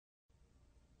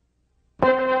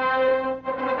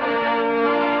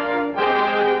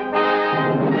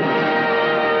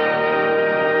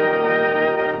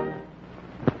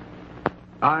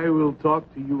I will talk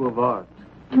to you of art,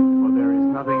 for there is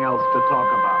nothing else to talk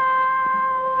about.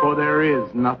 For there is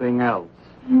nothing else.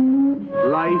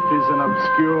 Life is an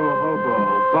obscure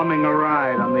hobo bumming a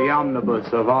ride on the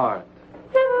omnibus of art.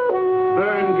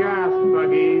 Burn gas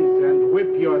buggies and whip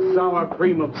your sour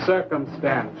cream of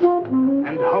circumstance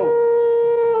and hope.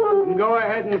 And go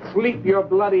ahead and sleep your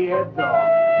bloody heads off.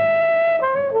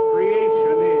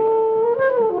 Creation is.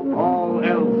 All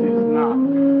else is not.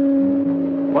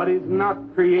 What is not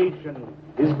creation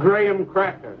is graham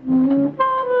cracker.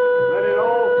 Let it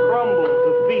all crumble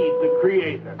to feed the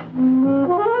creator.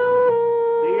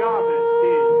 The artist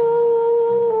is.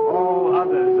 All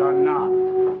others are not.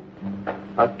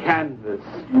 A canvas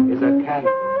is a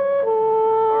canvas.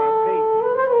 Or a painting.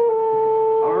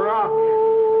 A rock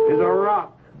is a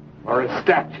rock. Or a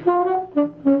statue. A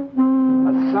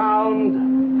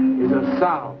sound is a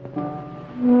sound.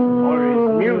 Or is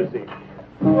music.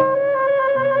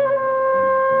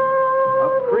 A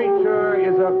creature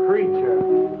is a creature.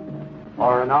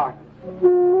 Or an artist.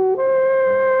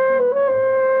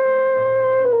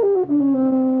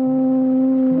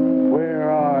 Where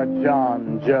are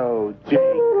John, Joe, Jake,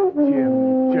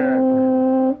 Jim,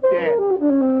 Jerk? Dead.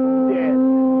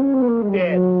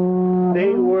 Dead.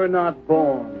 They were not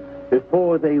born.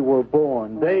 Before they were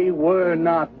born, they were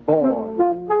not born.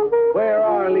 Where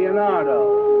are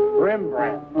Leonardo,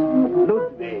 Rembrandt,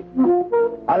 Ludwig?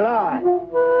 Alive,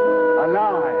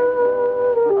 alive,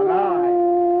 alive.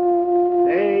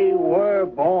 They were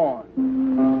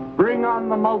born. Bring on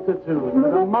the multitude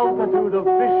with a multitude of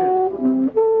fishes.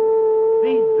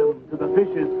 Feed them to the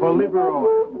fishes for liver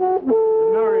oil, to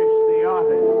nourish the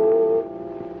artist.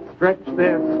 Stretch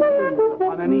their skins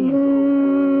upon an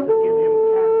easel to give him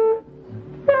canvas.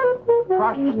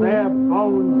 Crush their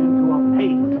bones into a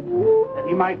paste that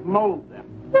he might mold them.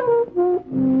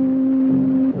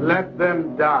 Let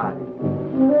them die.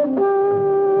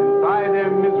 And by their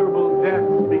miserable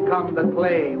deaths become the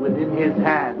clay within his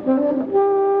hands,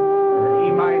 that he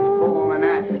might form an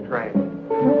ashtray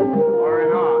or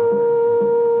an ark.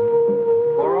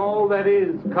 For all that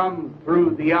is comes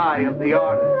through the eye of the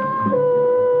artist.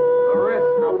 The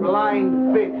rest are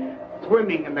blind fish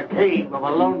swimming in the cave of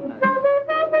aloneness.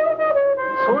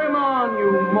 Swim on,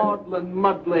 you maudlin,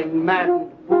 muddling,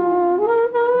 maddened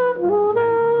fools,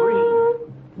 and breathe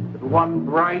that one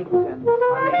bright and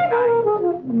sunny night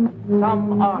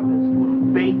some artist will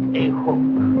bait a hook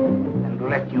and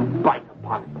let you bite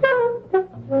upon it.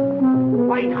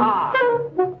 Fight hard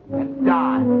and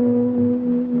die.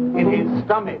 In his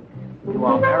stomach, you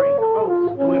are very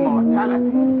close to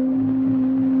immortality.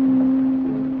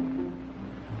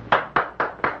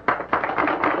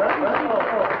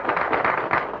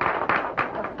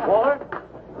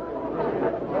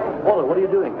 Walter, what are you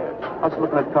doing there? I was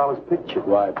looking at Carla's picture.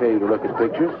 Do I pay you to look at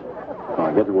pictures? Come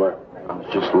on, get to work. I was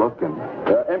just looking.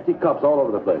 There are empty cups all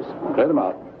over the place. Clear them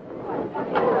out.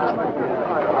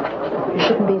 You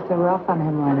shouldn't be so rough on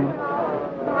him, Leonard.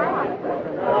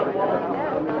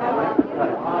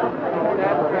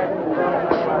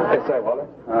 Yes, sir, Walter.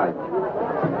 All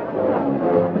right.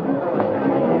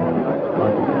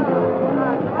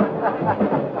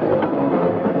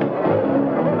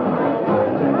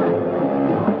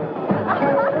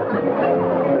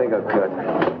 I think I'll cut.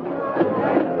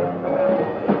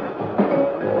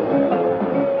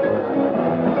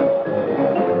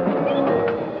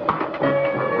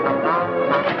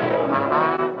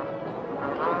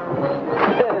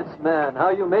 Yes, man. How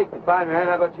you make it? Fine, man.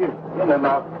 How about you? In them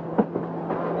out.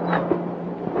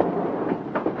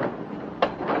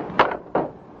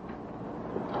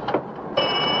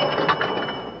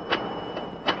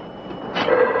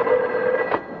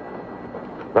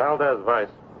 Valdez, Vice.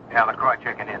 Yeah, LaCroix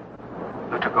checking in.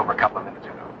 Lou took over a couple of minutes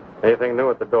ago. Anything new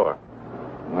at the door?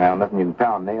 Well, nothing you can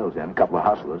pound nails in. A couple of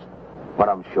hustlers. One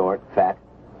of them short, fat,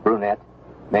 brunette,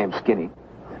 named Skinny.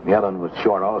 The other one was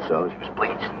short also. She was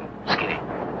bleached and skinny.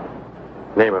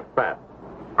 Name of Fat.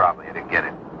 Probably, I didn't get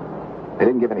it. They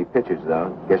didn't give any pictures,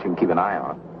 though. Guess you can keep an eye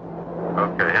on.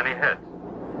 Okay, any heads?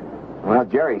 Well,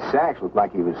 Jerry Sachs looked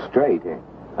like he was straight.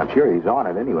 I'm sure he's on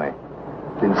it anyway.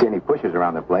 Didn't see any pushers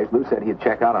around the place. Lou said he'd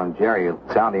check out on Jerry. He'll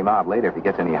sound him out later if he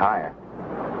gets any higher.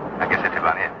 I guess that's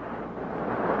about it.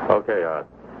 Okay,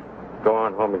 go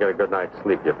on home and get a good night's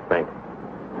sleep, you think.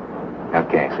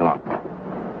 Okay, so long.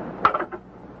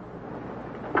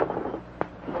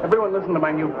 Everyone listen to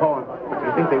my new poem. Do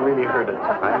you think they really heard it?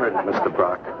 I heard it, Mr.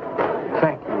 Brock.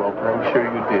 Thank you, Walter. I'm sure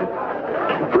you did.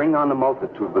 Bring on the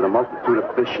multitude with a multitude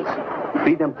of fishes.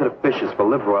 Feed them to the fishes for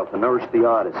liver oil to nourish the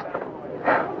artist.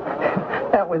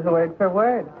 That was word for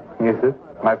word. Is it?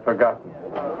 I've forgotten.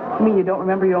 You mean you don't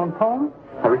remember your own poem?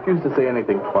 I refuse to say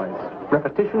anything twice.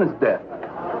 Repetition is death.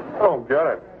 Oh, get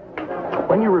it.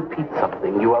 When you repeat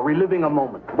something, you are reliving a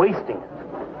moment, wasting it,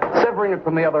 severing it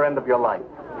from the other end of your life.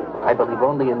 I believe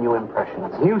only in new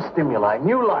impressions, new stimuli,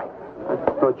 new life. I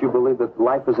thought you believed that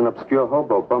life is an obscure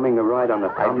hobo bumming a ride on the...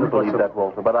 I do believe that,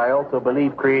 Walter, but I also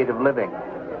believe creative living.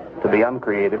 To be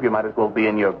uncreative, you might as well be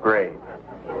in your grave.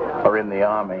 Or in the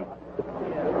army.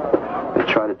 They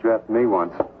tried to draft me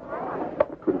once.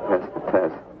 I couldn't pass the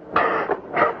test.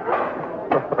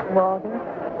 Walter,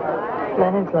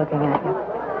 Lennon's looking at you.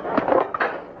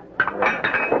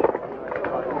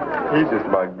 He's just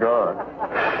my God.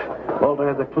 Walter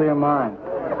has a clear mind.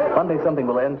 One day something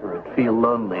will enter it, feel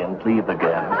lonely, and leave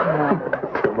again.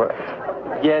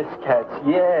 Yes, Katz,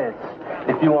 yes.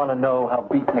 If you want to know how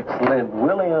beatniks live,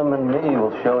 William and me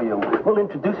will show you. We'll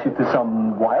introduce you to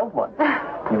some wild ones.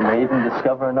 You may even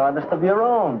discover an artist of your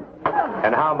own.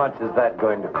 And how much is that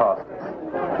going to cost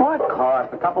us? What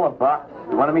cost? A couple of bucks.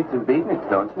 You want to meet some beatniks,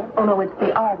 don't you? Oh, no, it's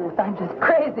the artist. I'm just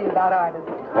crazy about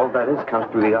artists. All that is comes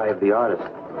through the eye of the artist.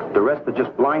 The rest are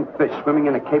just blind fish swimming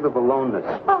in a cave of aloneness.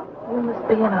 Oh, you must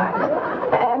be an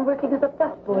artist. And working as a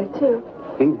busboy, too.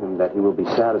 Feed him that he will be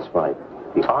satisfied.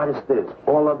 The artist is.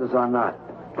 All others are not.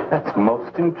 That's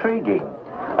most intriguing.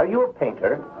 Are you a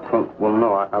painter? Well,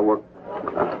 no, I work...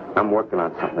 I'm working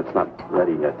on something that's not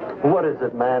ready yet. What is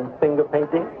it, man? Finger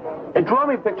painting? Hey, draw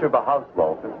me a picture of a house,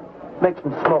 Walter. Make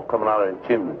some smoke coming out of the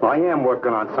chimney. I am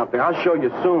working on something. I'll show you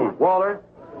soon. Walter?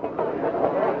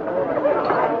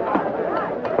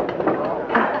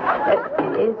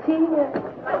 Is he...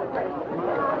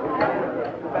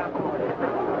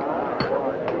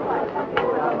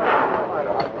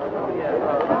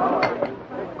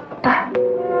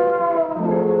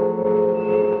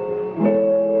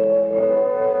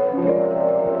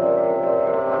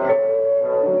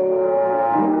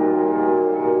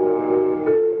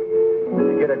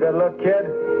 Good look, kid.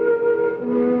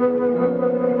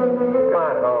 Come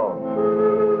on home.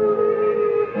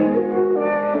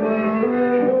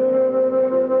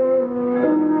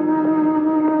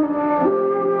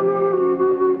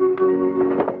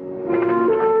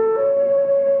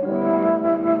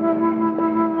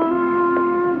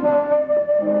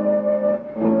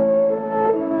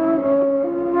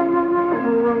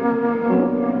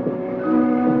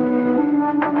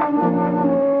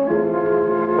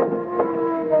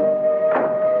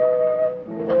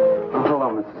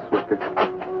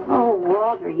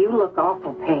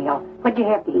 What'd you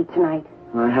have to eat tonight?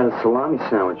 I had a salami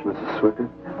sandwich, Mrs. Swicker.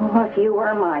 Oh, if you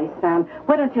were my son,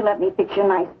 why don't you let me fix you a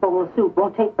nice bowl of soup?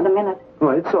 Won't take but a minute. Oh,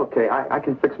 it's okay. I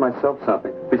can fix myself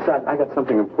something. Besides, I got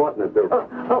something important to do.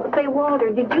 Say, Walter,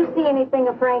 did you see anything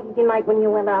of Frankie tonight when you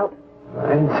went out?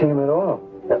 I didn't see him at all.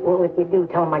 Well, if you do,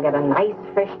 tell him I got a nice,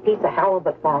 fresh piece of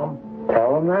halibut for him.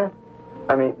 Tell him that?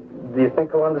 I mean, do you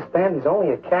think he'll understand? He's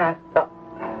only a cat.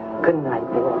 Good night,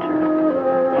 Walter.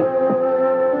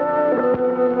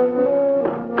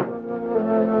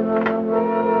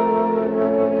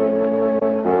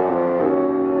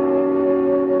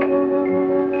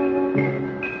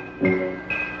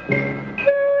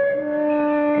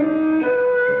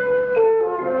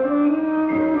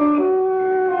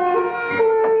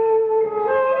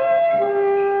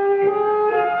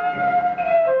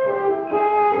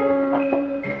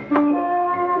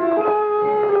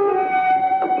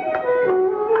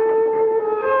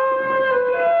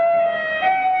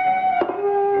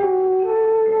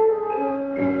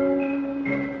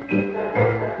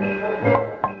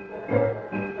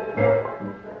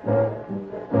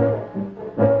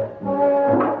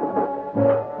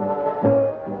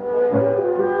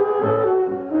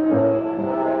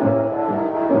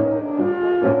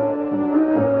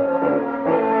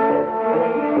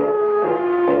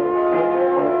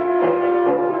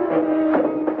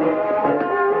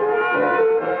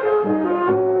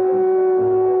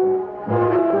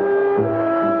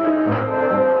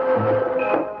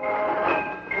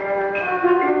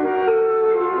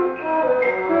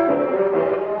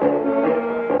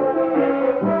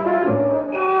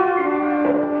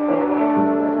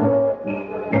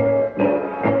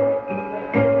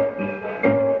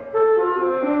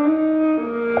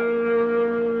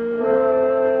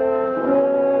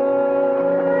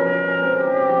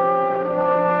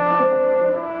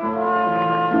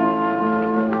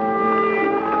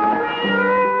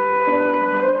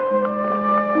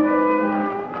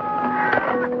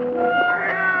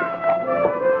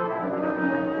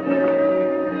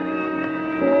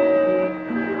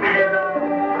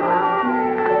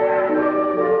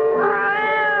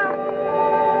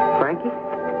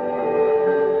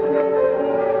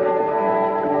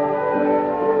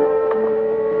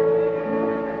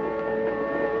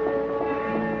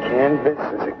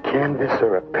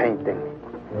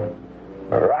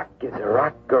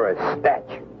 a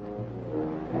statue.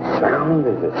 Sound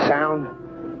is a sound,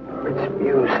 or it's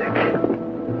music.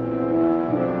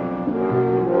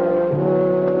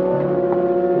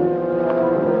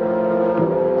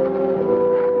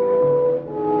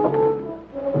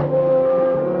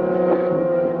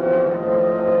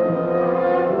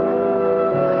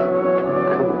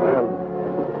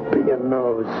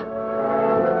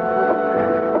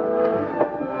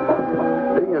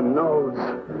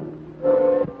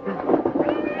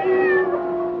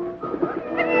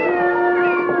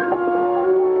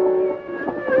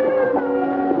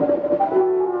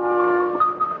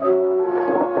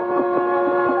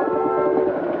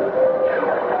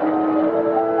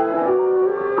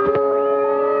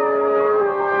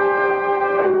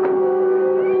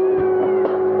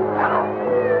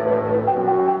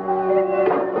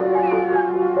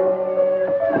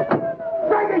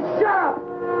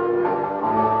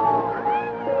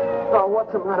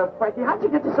 Frankie, how'd you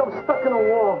get yourself stuck in a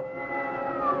wall?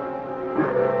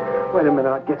 Wait a minute,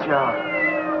 I'll get you out.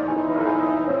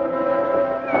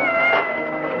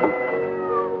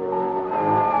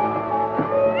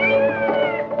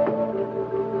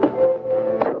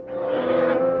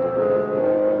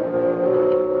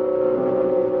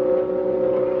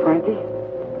 Frankie?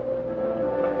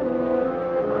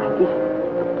 Frankie?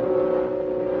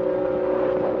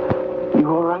 You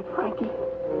all right, Frankie?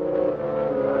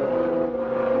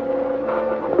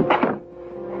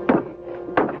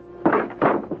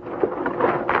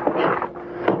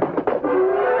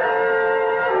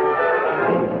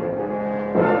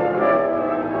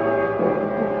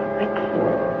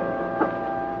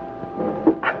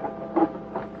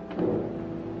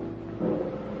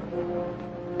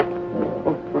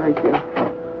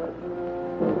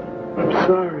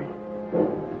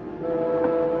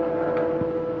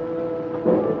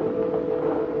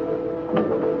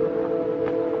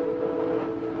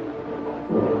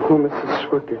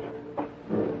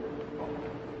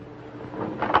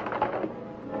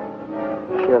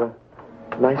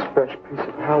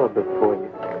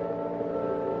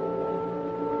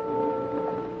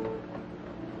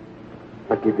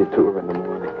 I'll give you to her in the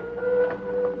morning.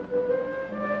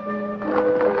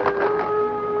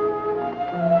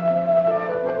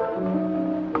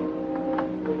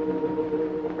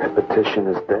 Repetition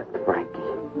is death, Frankie.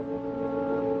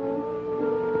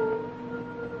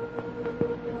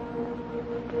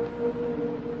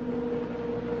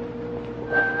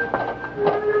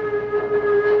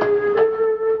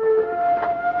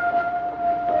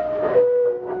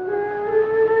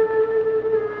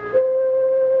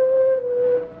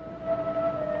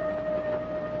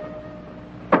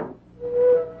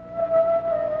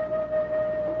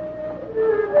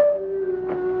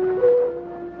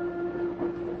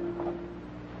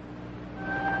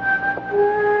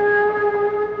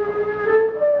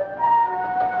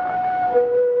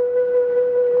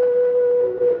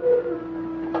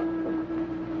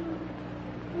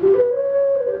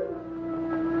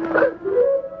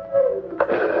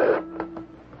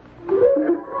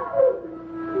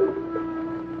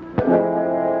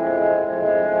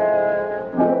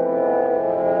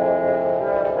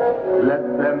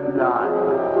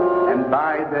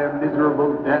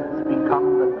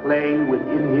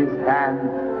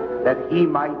 He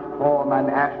might form an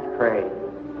ashtray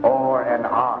or an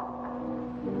ark.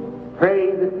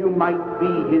 Pray that you might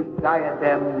be his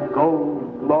diadem,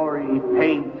 gold, glory,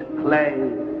 paint, clay,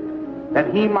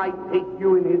 that he might take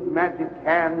you in his magic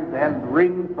hands and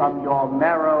wring from your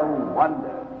marrow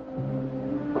wonder.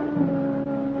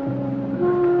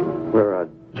 We're a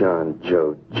John,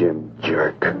 Joe, Jim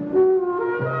jerk.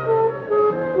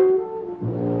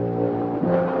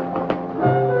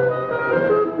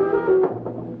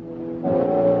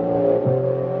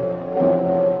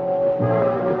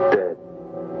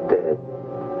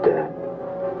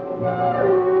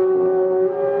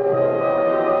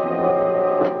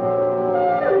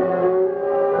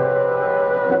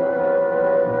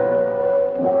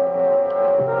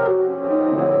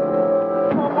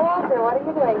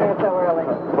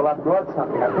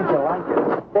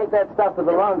 Stuff to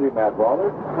the laundromat,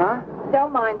 Walter. Huh?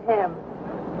 Don't mind him.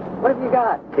 What have you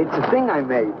got? It's a thing I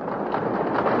made.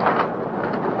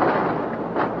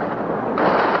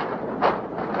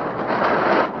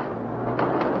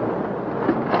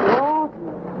 Walter.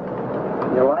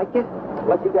 You like it?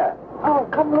 What you got? Oh,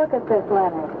 come look at this,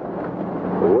 Leonard.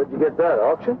 Well, where'd you get that,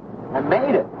 auction? I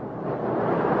made it.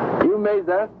 You made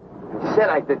that? You said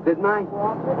I did, didn't I?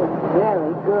 Walter, it's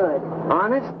very good.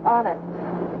 Honest? Honest.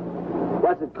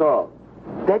 What's it called?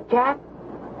 Dead Cat?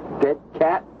 Dead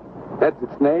Cat? That's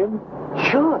its name?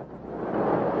 Sure.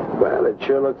 Well, it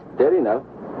sure looks dead enough.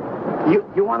 You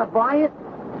want to buy it?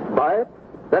 Buy it?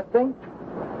 That thing?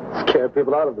 Scare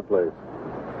people out of the place.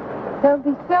 Don't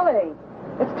be silly.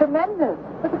 It's tremendous.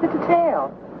 Look at the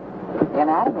detail. The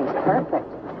anatomy's perfect.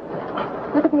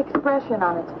 Look at the expression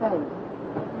on its face.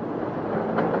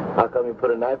 How come you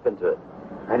put a knife into it?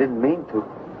 I didn't mean to.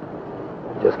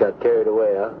 Just got carried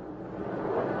away, huh?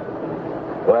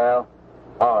 Well,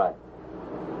 all right.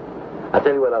 I'll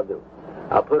tell you what I'll do.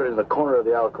 I'll put it in the corner of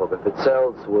the alcove. If it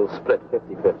sells, we'll split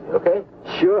 50-50, okay?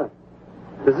 Sure.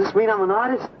 Does this mean I'm an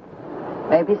artist?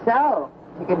 Maybe so.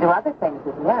 You can do other things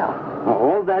as well.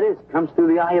 All that is comes through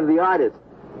the eye of the artist.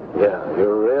 Yeah,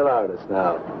 you're a real artist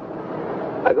now.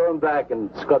 I go in back and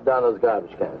scrub down those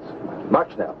garbage cans.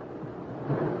 March now.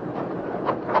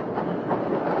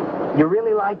 You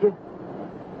really like it?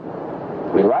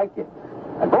 We like it.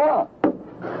 Now go on.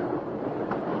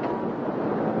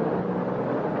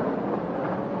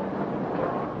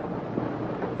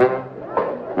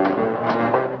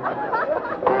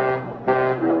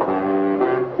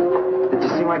 Did you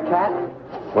see my cat?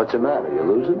 What's the matter? You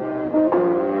losing?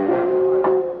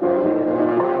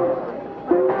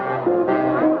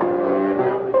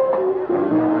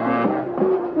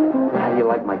 How do you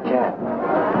like my cat?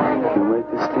 You make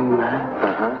this thing, man?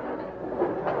 Uh-huh.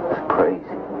 It's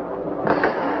crazy.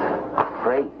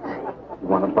 Crazy. You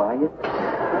want to buy it?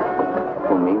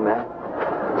 For me, man?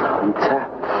 On tap.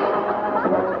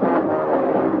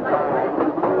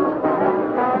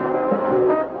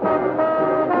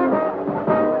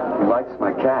 He likes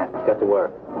my cat. Get to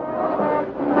work.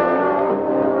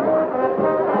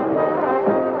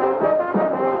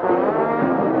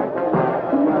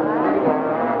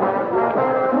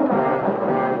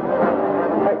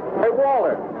 Hey,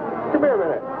 Walter, come here a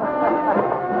minute.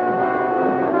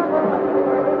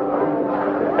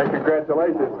 Hey,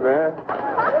 congratulations, man.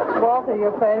 Walter,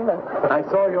 you're famous. I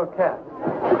saw your cat.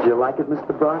 Did you like it,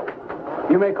 Mr. Brock?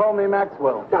 You may call me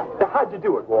Maxwell. Now, how'd you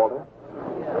do it, Walter?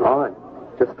 All right.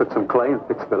 Just took some clay and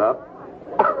fixed it up.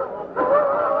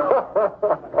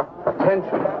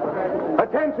 Attention.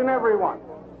 Attention, everyone.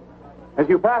 As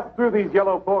you pass through these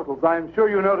yellow portals, I am sure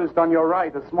you noticed on your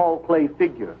right a small clay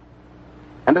figure,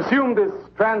 and assumed this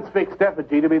transfixed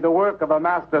effigy to be the work of a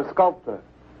master sculptor.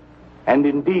 And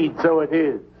indeed, so it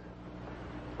is.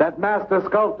 That master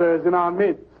sculptor is in our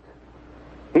midst.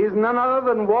 He is none other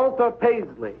than Walter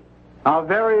Paisley, our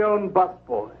very own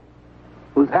busboy,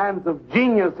 whose hands of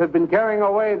genius have been carrying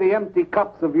away the empty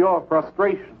cups of your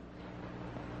frustrations.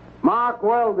 Mark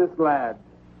well this lad.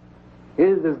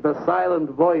 His is the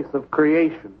silent voice of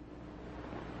creation.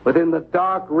 Within the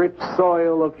dark, rich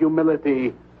soil of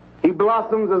humility, he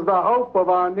blossoms as the hope of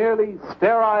our nearly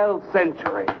sterile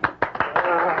century.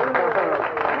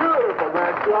 Beautiful,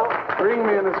 Maxwell. Bring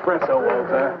me an espresso,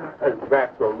 Walter. Hey,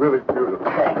 Maxwell, really beautiful.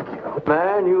 Thank you.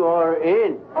 Man, you are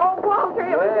in. Oh, Walter,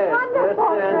 it was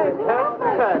wonderful.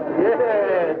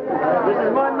 Yes. This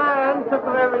is my man. Took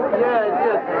him everything.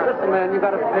 Yes. Listen, man, you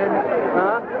got a pen?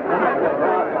 Huh?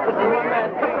 This is my man.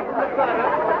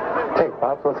 Hey,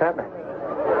 Pops, what's happening?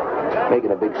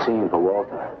 Making a big scene for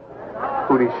Walter.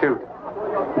 Who'd he shoot?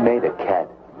 He made a cat.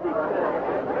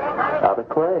 Out of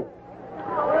clay.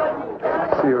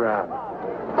 See you around.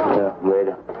 Yeah,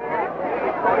 later.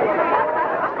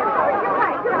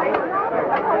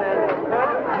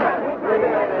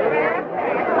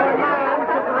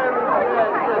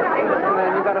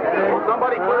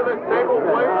 Somebody clear this table,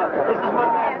 please.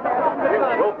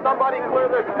 Will somebody clear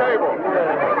this table?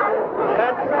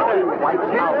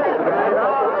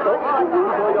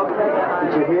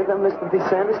 Did you hear them, Mr.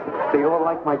 DeSantis? They all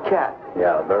like my cat.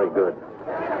 Yeah, very good.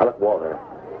 Now, look, Walter,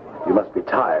 you must be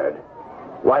tired.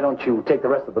 Why don't you take the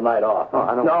rest of the night off? Oh,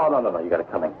 I don't... No. You got it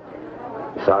coming.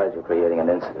 Besides, you're creating an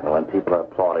incident. When people are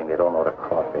applauding, they don't know what a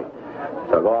coffee.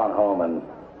 So go on home and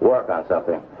work on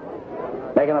something.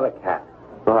 Make another cat.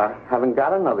 Well, I haven't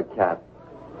got another cat.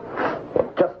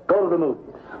 Well, just go to the movies.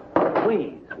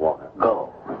 Please, Walter,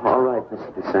 go. All right,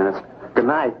 Mr. DeSantis. Good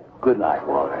night. Good night,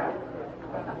 Walter.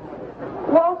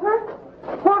 Walter,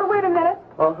 wait a minute.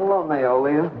 Oh, hello,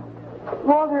 Naolia.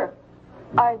 Walter,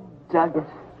 I dug it.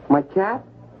 My cat?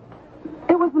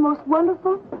 It was the most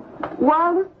wonderful,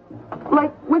 wildest,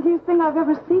 like, wittiest thing I've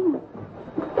ever seen.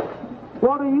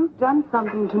 Walter, you've done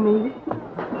something to me.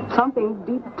 Something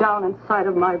deep down inside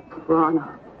of my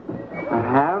prana. I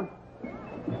have?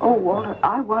 Oh, Walter,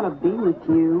 I want to be with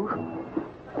you.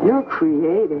 You're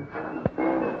creative.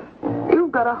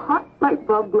 You've got a hot light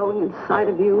bulb glowing inside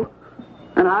of you,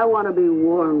 and I want to be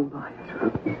warmed by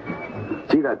it.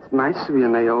 Gee, that's nice of you,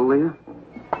 Naolia.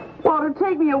 Walter,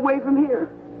 take me away from here.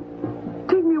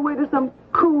 Take me away to some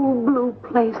cool blue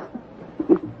place.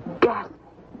 Gas.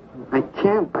 I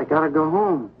can't. I gotta go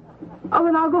home. Oh,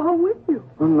 then I'll go home with you.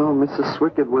 Oh, no, Mrs.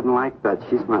 Swickett wouldn't like that.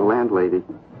 She's my landlady.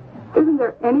 Isn't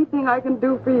there anything I can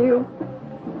do for you?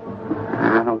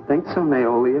 I don't think so,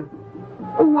 Naolia.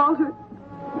 Oh, Walter,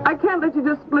 I can't let you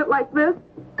just split like this.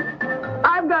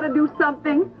 I've got to do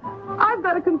something. I've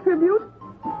got to contribute.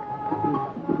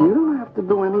 You don't have to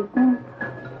do anything.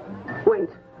 Wait.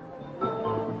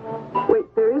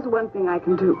 Wait, there is one thing I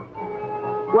can do.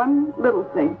 One little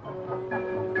thing.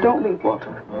 Don't leave,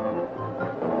 Walter.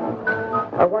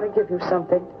 I want to give you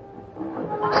something.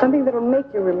 Something that'll make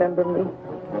you remember me.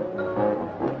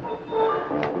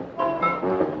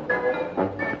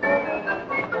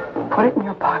 Put it in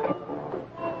your pocket.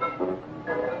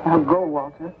 Now go,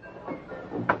 Walter.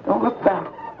 Don't look back.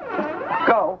 Just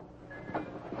go.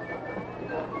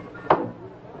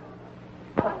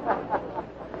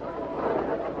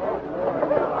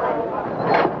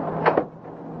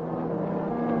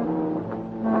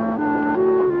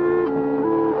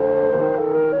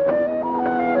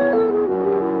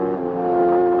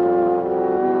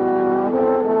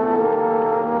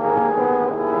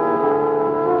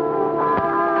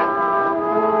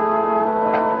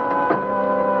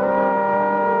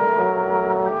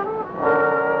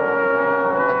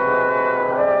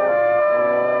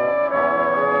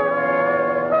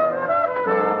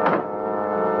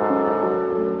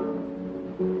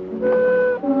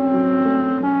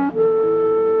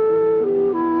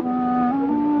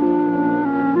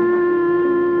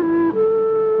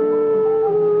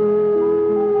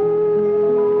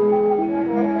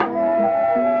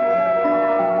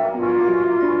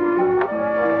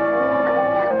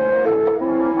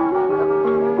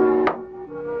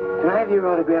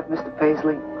 Mr.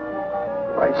 Paisley?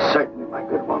 Why, certainly, my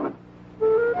good woman.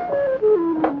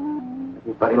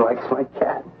 Everybody likes my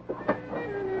cat.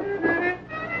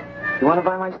 You want to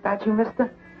buy my statue, mister?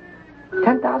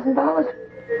 $10,000?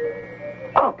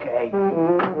 Okay.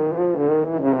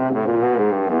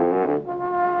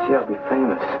 She'll be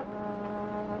famous.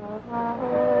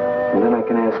 And then I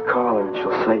can ask Carla and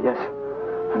she'll say yes.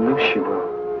 I know she will.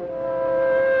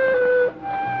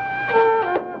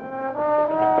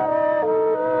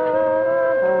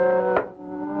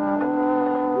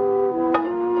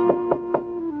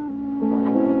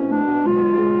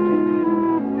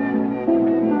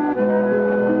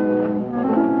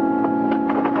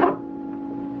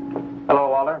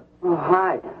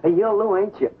 You're Lou,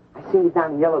 ain't you? I seen you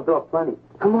down the yellow door plenty.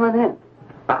 Come on in.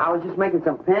 I was just making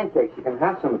some pancakes. You can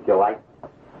have some if you like.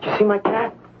 Did you see my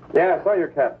cat? Yeah, I saw your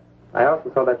cat. I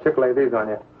also saw that chick lay these on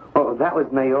you. Oh, that was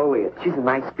Naolia. She's a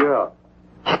nice girl.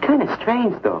 She's kind of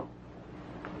strange, though.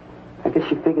 I guess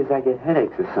she figures I get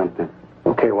headaches or something.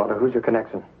 Okay, Walter, who's your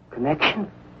connection? Connection?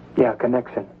 Yeah,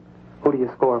 connection. Who do you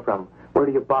score from? Where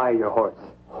do you buy your horse?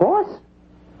 Horse?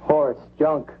 Horse,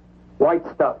 junk, white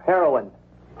stuff, heroin.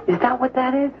 Is that what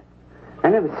that is? I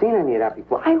never seen any of that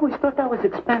before. I always thought that was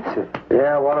expensive.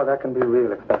 Yeah, Walter, that can be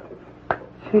real expensive.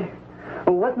 Gee.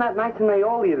 Well, wasn't that nice of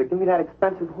Naolia to give me that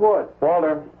expensive horse?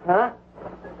 Walter. Huh?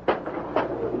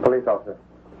 Police officer.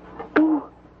 Ooh,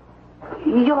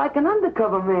 you're like an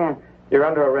undercover man. You're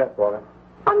under arrest, Walter.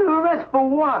 Under arrest for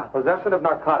what? Possession of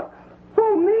narcotics.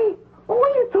 For me?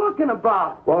 What are you talking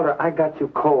about? Walter, I got you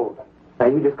cold. Now,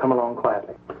 you just come along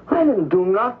quietly. I didn't do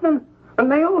nothing. And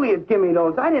Naolia give me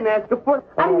those. I didn't ask her for it.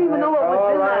 I didn't even know it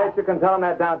was in there. All right, you can tell them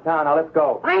that downtown. Now, let's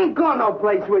go. I ain't going no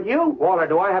place with you. Walter,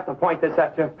 do I have to point this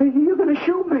at you? You're going to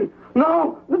shoot me.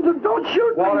 No, don't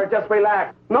shoot me. Walter, just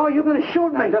relax. No, you're going to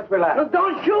shoot me. Now, just relax. No,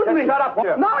 don't shoot me. Shut up,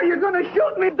 Walter. No, you're going to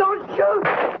shoot me. Don't shoot.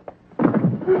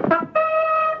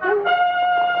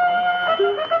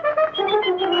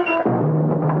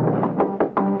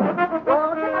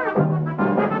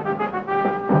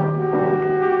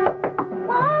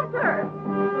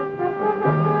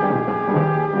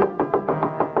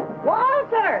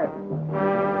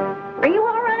 Are you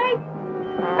all right?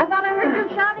 I thought I heard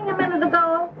you shouting a minute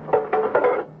ago.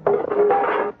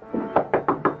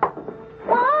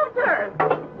 Walter!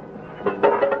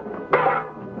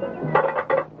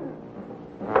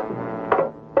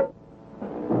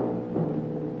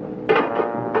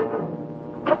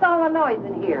 What's all the noise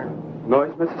in here?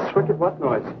 Noise, Mrs. Swickett? What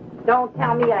noise? Don't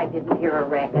tell me I didn't hear a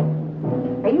racket.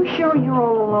 Are you sure you're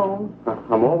all alone?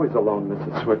 I'm always alone,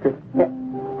 Mrs. Swickett.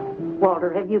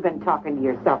 Walter, have you been talking to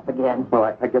yourself again? Well,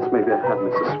 I guess maybe I have,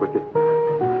 Mrs. Swickett.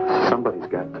 Somebody's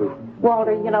got to.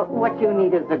 Walter, you know, what you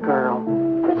need is a girl.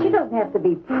 But she doesn't have to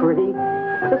be pretty,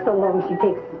 just so long as she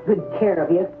takes good care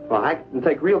of you. Well, I can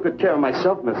take real good care of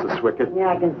myself, Mrs. Swickett. Yeah,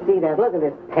 I can see that. Look at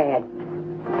this pad.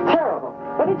 Terrible.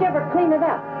 When did you ever clean it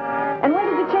up? And when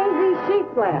did you change these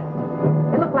sheets last?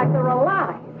 They look like they're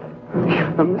alive.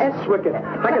 Miss Swicket,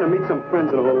 I gotta meet some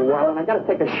friends in a little while, and I gotta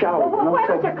take a shower. Well, why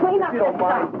don't you clean up if you don't this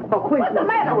mind. stuff? Oh, please, What's the Miss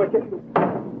matter? Swicket.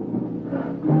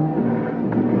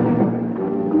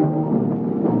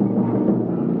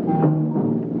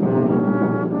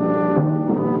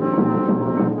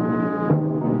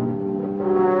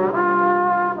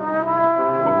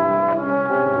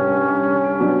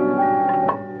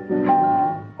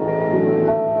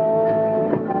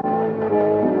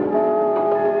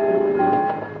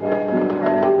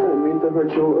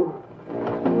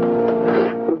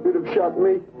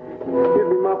 Me, you'd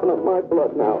be mopping up my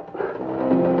blood now.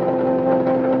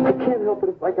 I can't help it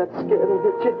if I got scared and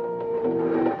hit you.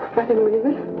 I didn't mean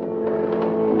it.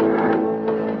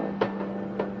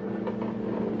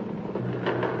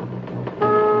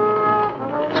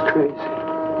 It's crazy.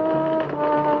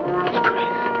 It's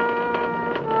crazy.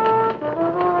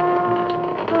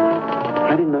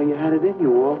 I didn't know you had it in you,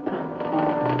 Walter.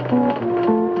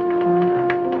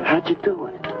 How'd you do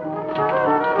it?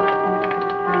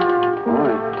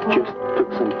 Just took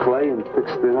some clay and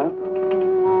fixed it up.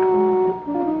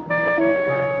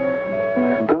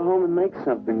 Go home and make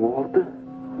something, Walter.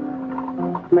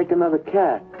 Make another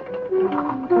cat.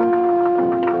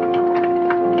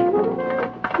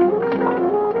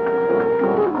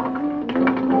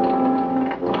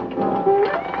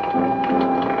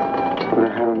 But I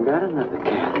haven't got another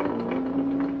cat.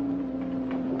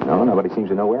 No, nobody seems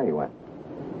to know where he went.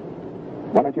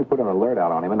 Why don't you put an alert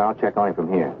out on him, and I'll check on him from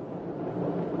here.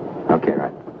 Okay,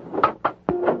 right.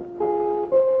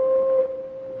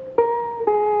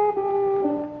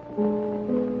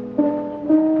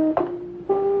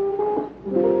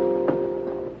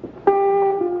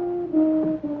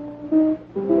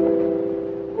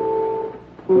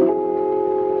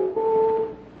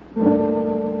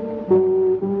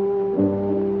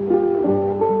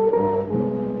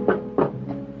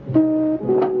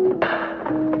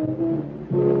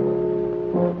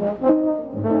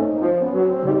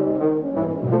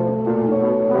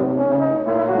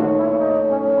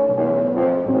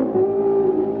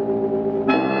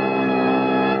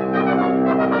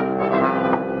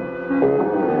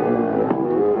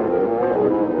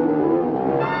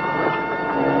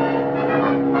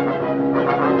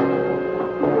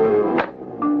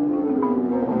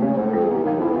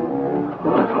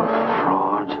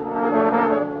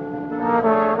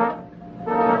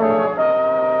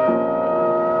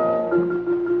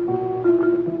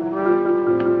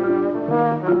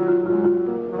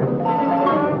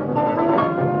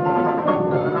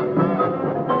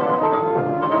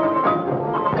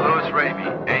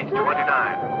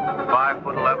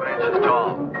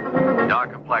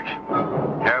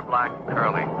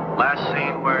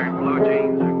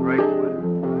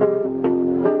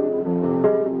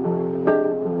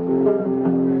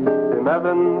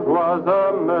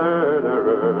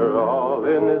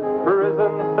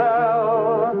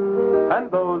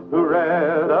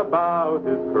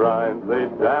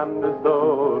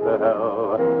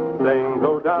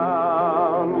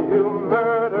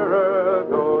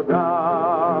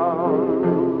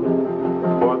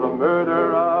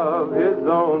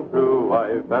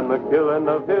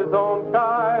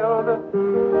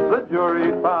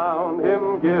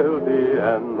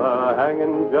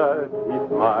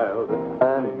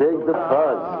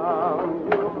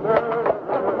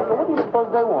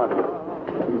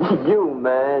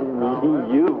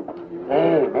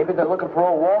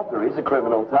 He's a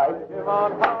criminal type.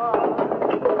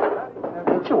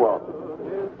 Ain't you, Walter?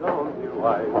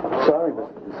 Sorry,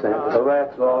 Mr. DeSantis. Oh,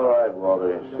 that's all right,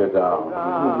 Walter. Sit down.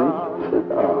 Sit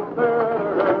down.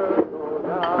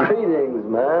 Greetings,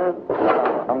 man.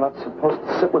 I'm not supposed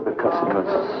to sit with the customers.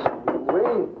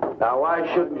 Now, why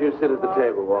shouldn't you sit at the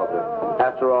table, Walter?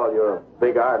 After all, you're a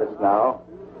big artist now.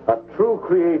 A true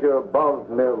creator above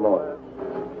mere mortals.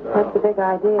 What's the big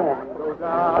idea?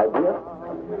 Idea?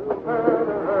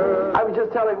 I was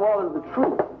just telling Walter the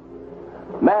truth.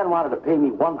 Man wanted to pay me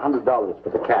 $100 for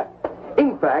the cat.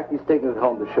 In fact, he's taking it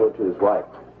home to show it to his wife.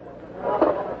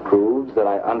 Proves that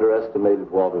I underestimated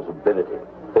Walter's ability.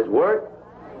 His work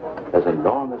has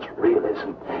enormous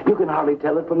realism. You can hardly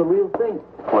tell it from the real thing.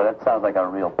 Well, that sounds like a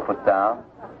real put-down.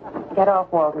 Get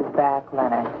off Walter's back,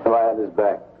 Leonard. Why on his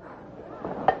back?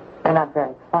 You're not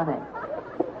very funny.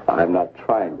 I'm not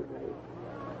trying to be.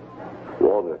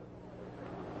 Walter,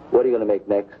 what are you going to make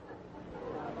next?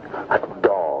 A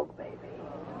dog, maybe.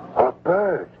 Or a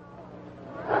bird.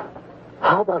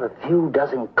 How about a few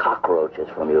dozen cockroaches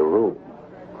from your room?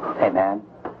 Hey, man,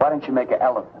 why don't you make an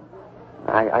elephant?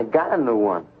 I got a new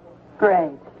one.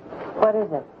 Great. What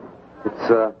is it? It's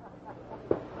a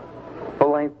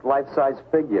full-length, life-size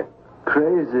figure.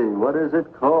 Crazy. What is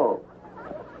it called?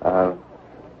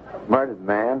 Murdered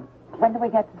man. When do we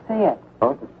get to see it?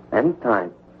 Oh,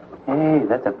 anytime. Hey,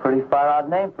 that's a pretty far-out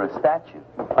name for a statue.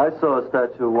 I saw a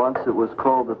statue once. It was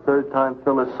called The Third Time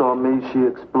Phyllis Saw Me, She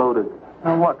Exploded.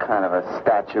 Now, what kind of a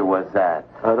statue was that?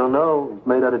 I don't know. It was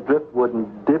made out of driftwood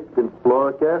and dipped in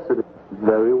fluoric acid. It's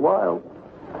very wild.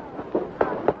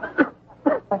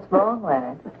 What's wrong,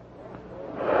 Leonard?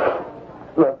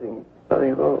 Nothing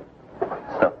at all.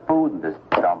 It's the food in this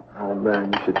dump. Oh,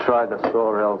 man, you should try the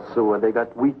Sorrel sewer. They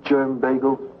got wheat germ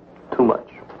bagels. Too much.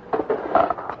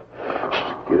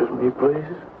 Excuse me,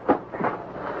 please.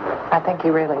 I think he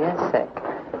really is sick.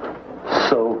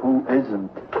 So who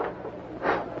isn't?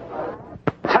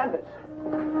 Sanders!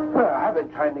 I've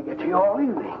been trying to get to you all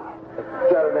evening.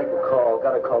 Gotta make a call.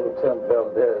 Gotta call Lieutenant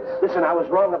Valdez. Listen, I was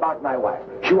wrong about my wife.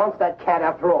 She wants that cat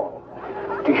after all.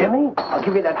 Do you hear me? I'll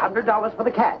give you that $100 for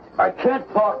the cat. I can't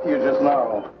talk to you just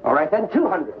now. All right, then,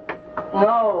 $200.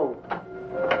 No.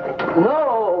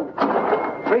 No!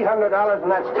 $300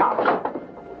 and that's tops.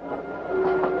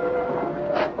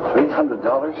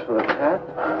 $300 for the cat?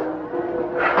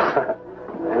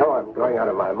 I know I'm going out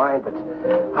of my mind, but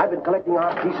I've been collecting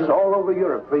art pieces all over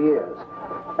Europe for years.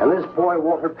 And this boy,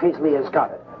 Walter Paisley, has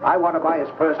got it. I want to buy his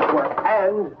first work,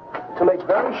 and to make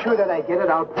very sure that I get it,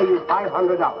 I'll pay you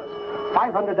 $500.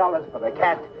 $500 for the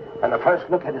cat and the first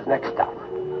look at his next stuff.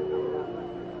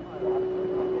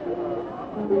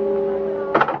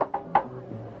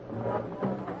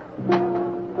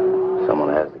 Someone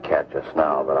has the cat just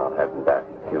now, but I'll have him back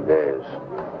in a few days.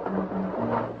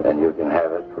 And you can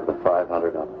have it for the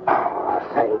 $500. Oh,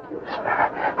 thank you,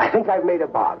 sir. I think I've made a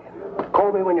bargain.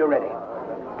 Call me when you're ready.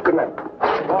 Good night.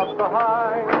 Walk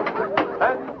behind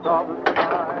and saw the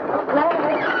sky.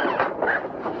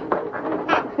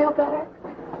 Feel better?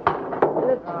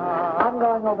 Listen, I'm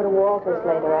going over to Walter's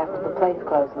later after the place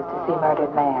closes to see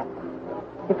Murdered Man.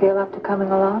 You feel up to coming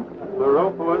along? The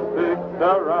rope was fixed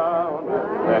around his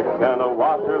neck and a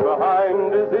washer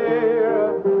behind his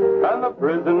ear. And the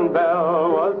prison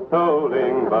bell was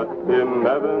tolling, but Tim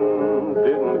Evans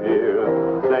didn't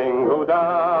hear. Saying, go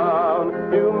down,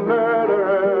 you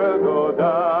murderer, go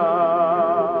down.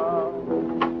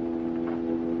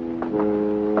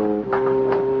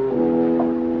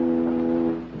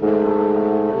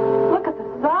 Look at the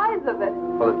size of it.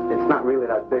 Well, it's not really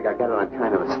that big. I got it on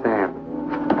kind of a stand.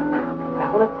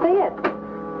 Well, let's see it.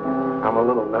 I'm a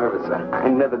little nervous. I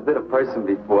never did a person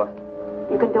before.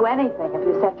 You can do anything if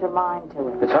you set your mind to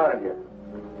it. It's hot in here.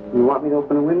 You want me to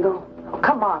open a window? Oh,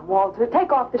 come on, Walter.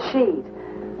 Take off the sheet.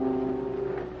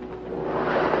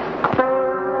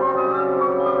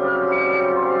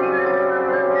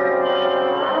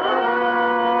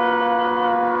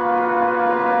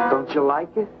 Don't you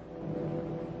like it?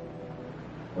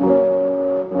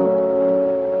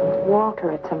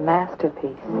 Walter, it's a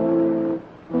masterpiece.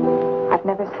 I've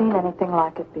never seen anything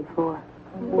like it before.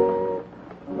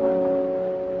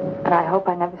 And I hope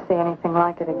I never see anything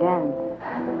like it again.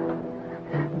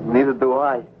 Neither do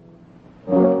I.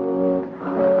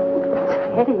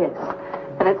 It's hideous,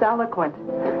 and it's eloquent.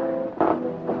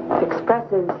 It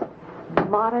expresses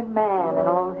modern man and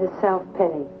all his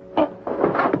self-pity.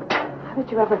 How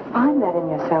did you ever find that in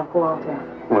yourself, Walter?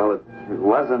 Well, it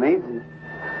wasn't easy.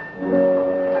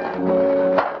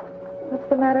 What's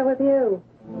the matter with you?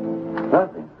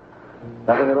 Nothing.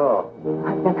 Nothing at all.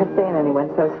 I've never seen anyone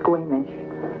so squeamish.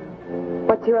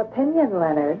 What's your opinion,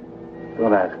 Leonard?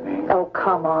 Don't ask me. Oh,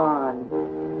 come on.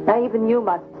 Now, even you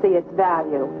must see its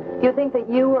value. Do you think that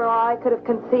you or I could have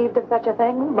conceived of such a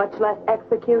thing, much less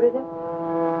executed it?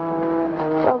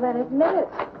 Well, then admit it.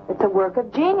 It's a work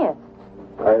of genius.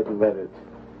 I admit it.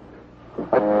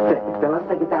 Then let's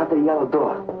take it down to the yellow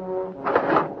door.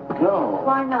 No.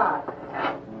 Why not?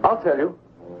 I'll tell you.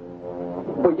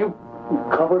 But you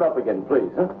cover it up again,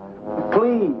 please, huh?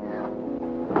 Please.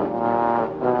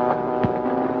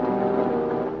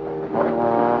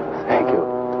 Thank you.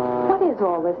 What is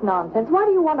all this nonsense? Why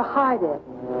do you want to hide it?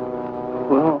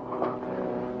 Well,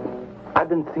 I've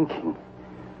been thinking.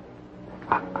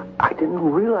 I didn't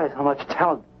realize how much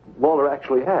talent Walter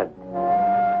actually had.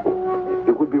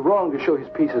 It would be wrong to show his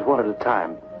pieces one at a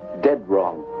time. Dead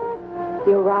wrong.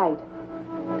 You're right.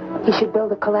 He should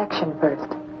build a collection first.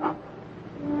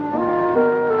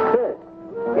 Good.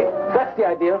 That's the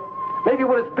idea. Maybe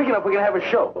when it's big enough, we can have a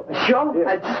show. A show?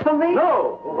 Yeah. Just for me?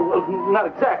 No, well, not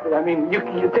exactly. I mean,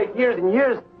 you take years and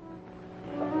years.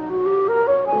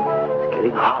 It's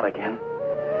getting hot again.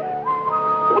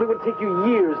 Well, it would take you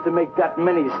years to make that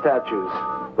many statues,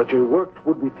 but your work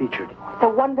would be featured. It's a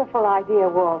wonderful idea,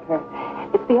 Walter.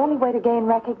 It's the only way to gain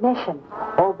recognition.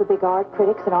 All the big art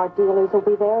critics and art dealers will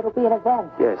be there. It'll be an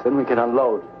event. Yes, then we can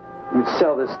unload. You'd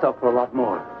sell this stuff for a lot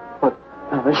more. But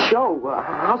the show,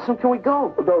 how soon can we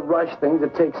go? Well, don't rush things.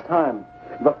 It takes time.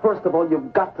 But first of all,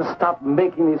 you've got to stop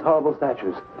making these horrible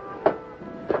statues.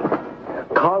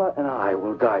 Carla and I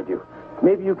will guide you.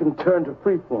 Maybe you can turn to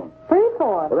freeform.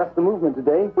 Freeform? Well, that's the movement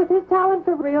today. With his talent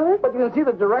for realism? But you can see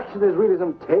the direction his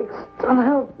realism takes. It's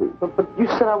unhealthy. But you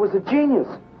said I was a genius.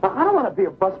 I don't want to be a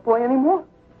busboy anymore.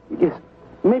 Yes,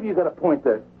 maybe you got a point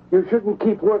there. You shouldn't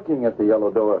keep working at the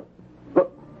Yellow Door.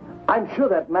 Look, I'm sure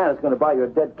that man is going to buy your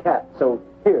dead cat. So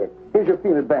here's your fee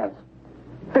in advance.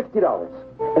 $50.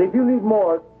 And if you need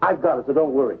more, I've got it, so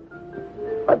don't worry.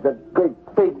 I've got great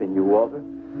faith in you, Walter.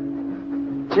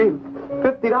 Gee,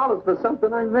 $50 for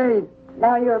something I made.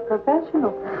 Now you're a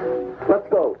professional. Let's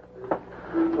go.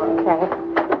 Okay.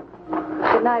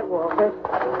 Good night, Walter.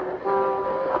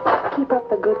 Keep up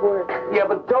the good work. Yeah,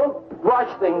 but don't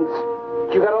rush things.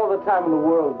 You got all the time in the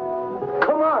world.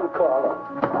 Come on, Carla.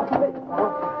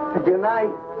 Good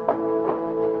night.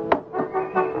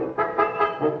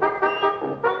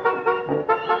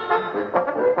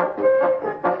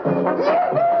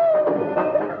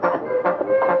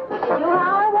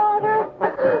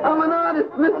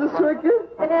 Mrs. Swicker?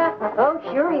 Oh,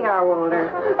 sure you are, Walter.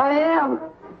 I am.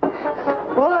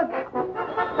 Look.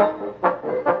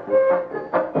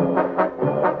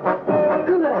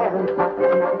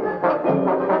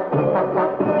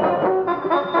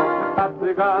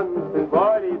 Gigantyn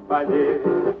woli panie,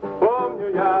 pomniu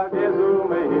ja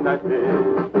wiezumy inaczej.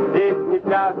 Dziwny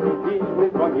piast i dziwny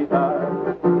konita,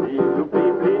 i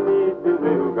lubi plini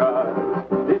tylny lugar.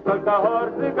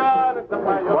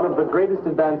 One of the greatest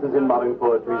advances in modern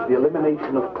poetry is the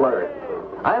elimination of clergy.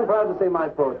 I am proud to say my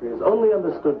poetry is only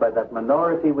understood by that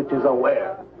minority which is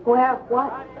aware. Aware of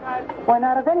what? Why,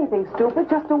 not of anything, stupid,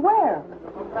 just aware.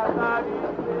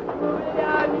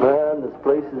 Man, this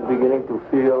place is beginning to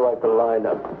feel like a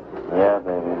lineup. Yeah,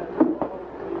 baby.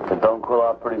 If it don't cool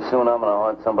off pretty soon, I'm going to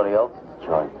haunt somebody else's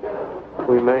joint.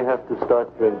 We may have to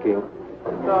start drinking.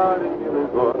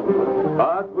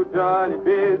 Отзвучали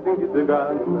песенки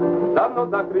цыган, давно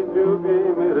закрыт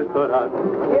любимый ресторан.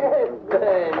 Yes,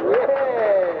 man, yes,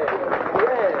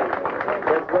 yes.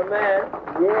 That's the man,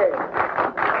 yes.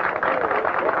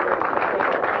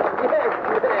 Yes,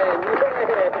 man,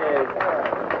 yes.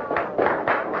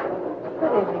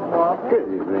 Good evening, Walter. Good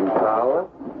evening, Paula.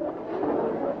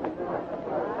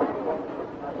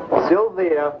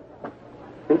 Sylvia,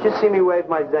 didn't you see me wave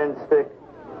my Zen stick?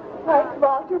 It's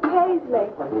Walter Paisley.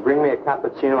 Bring me a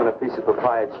cappuccino and a piece of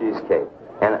papaya cheesecake.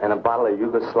 And a bottle of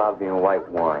Yugoslavian white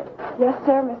wine. Yes,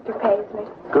 sir, Mr. Paisley.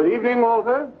 Good evening,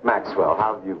 Walter. Maxwell,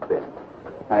 how have you been?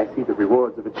 I see the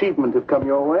rewards of achievement have come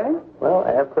your way. Well,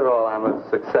 after all, I'm a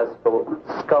successful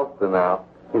sculptor now.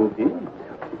 Indeed.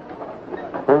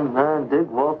 Oh, man, dig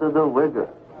Walter the Wigger.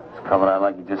 It's coming out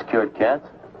like he just cured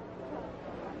cancer.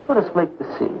 Let us make the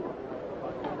scene.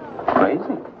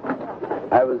 Crazy.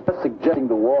 I was just suggesting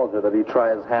to Walter that he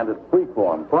try his hand at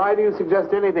freeform. Why do you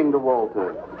suggest anything to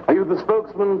Walter? Are you the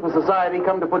spokesman for society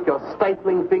come to put your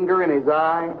stifling finger in his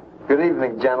eye? Good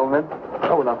evening, gentlemen.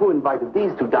 Oh, now who invited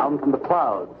these two down from the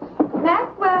clouds?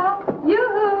 Maxwell,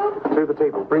 yoo-hoo. Clear the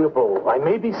table. Bring a bowl. I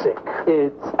may be sick.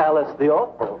 It's Alice the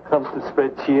Awful. Comes to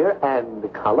spread cheer and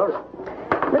color.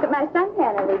 Look at my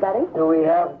suntan, everybody. Do we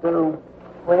have to...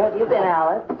 Where have you been,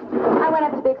 Alice? I went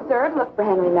up to Big Sur to look for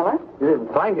Henry Miller. You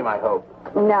didn't find him, I hope.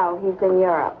 No, he's in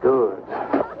Europe. Good.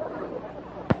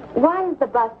 Why is the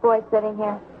busboy sitting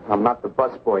here? I'm not the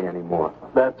busboy anymore.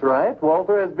 That's right.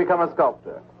 Walter has become a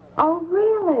sculptor. Oh,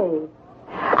 really?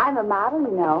 I'm a model,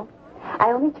 you know.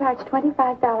 I only charge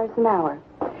 $25 an hour.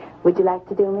 Would you like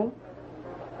to do me?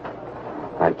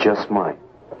 I just might.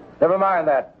 Never mind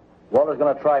that. Walter's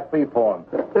going to try freeform.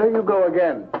 There you go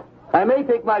again. I may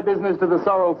take my business to the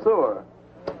Sorrel Sewer.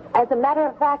 As a matter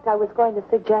of fact, I was going to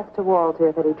suggest to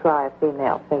Walter that he try a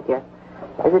female figure.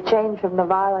 As a change from the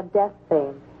violent death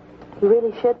theme. He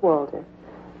really should, Walter.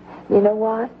 You know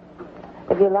what?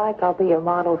 If you like, I'll be your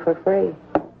model for free.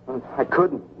 I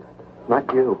couldn't.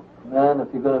 Not you. Man, if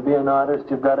you're going to be an artist,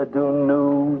 you've got to do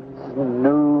nudes.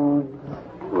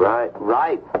 Right.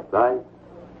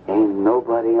 Ain't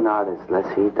nobody an artist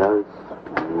unless he does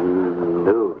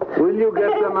nude. Will you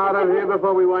get them out of here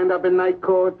before we wind up in night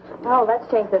court? Oh, let's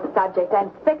change the subject.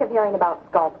 I'm sick of hearing about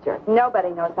sculpture.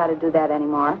 Nobody knows how to do that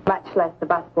anymore, much less the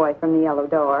busboy from the Yellow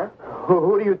Door.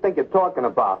 Who do you think you're talking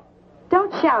about?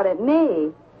 Don't shout at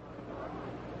me.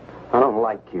 I don't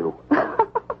like you.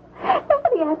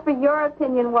 Nobody asked for your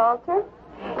opinion, Walter.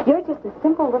 You're just a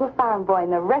simple little farm boy,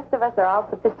 and the rest of us are all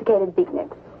sophisticated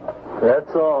beatniks.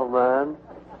 That's all, man.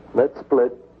 Let's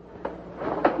split.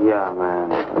 Yeah,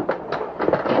 man.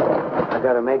 I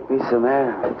gotta make me some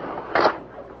air.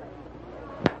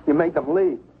 You made them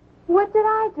leave. What did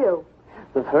I do?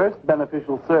 The first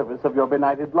beneficial service of your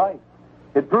benighted life.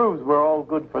 It proves we're all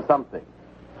good for something.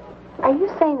 Are you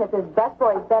saying that this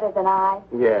busboy is better than I?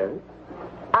 Yes.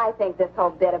 I think this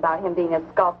whole bit about him being a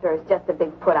sculptor is just a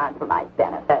big put-on for my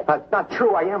benefit. That's not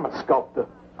true. I am a sculptor.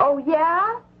 Oh,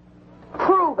 yeah?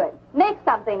 Prove it. Make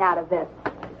something out of this.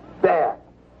 There.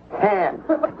 Hand.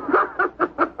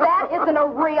 That isn't a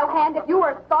real hand. If you were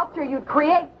a sculptor, you'd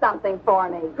create something for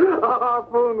me. A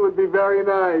harpoon would be very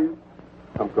nice.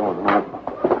 I'm going on.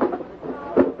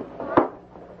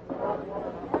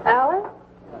 Alan?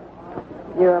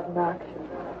 You're obnoxious.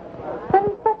 But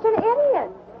he's such an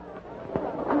idiot.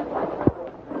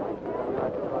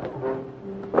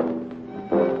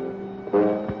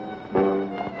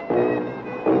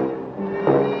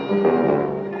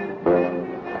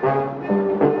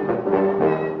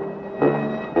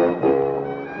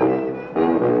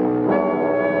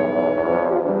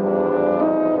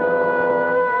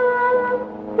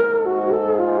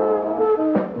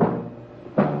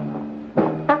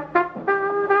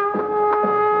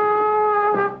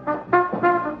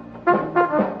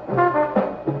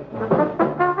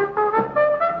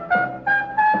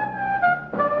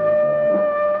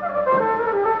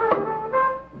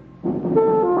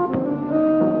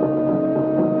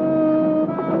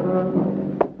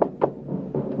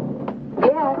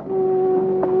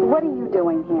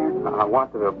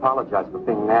 Apologize for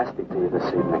being nasty to you this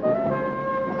evening.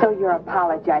 So you're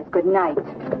apologized. Good night.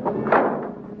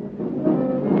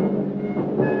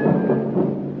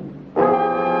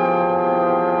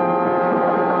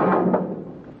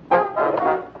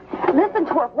 Listen,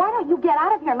 Twerp, why don't you get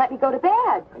out of here and let me go to bed?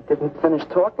 I didn't finish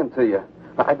talking to you.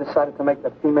 I decided to make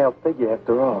that female figure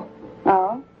after all.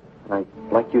 Oh? And I'd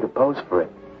like you to pose for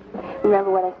it.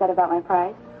 Remember what I said about my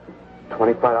price?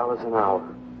 $25 an hour.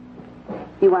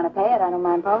 If you want to pay it, I don't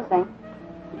mind posing.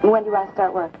 When do you want to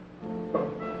start work?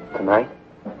 Tonight?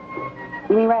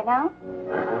 You mean right now?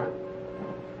 Uh-huh.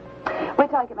 Wait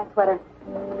till I get my sweater.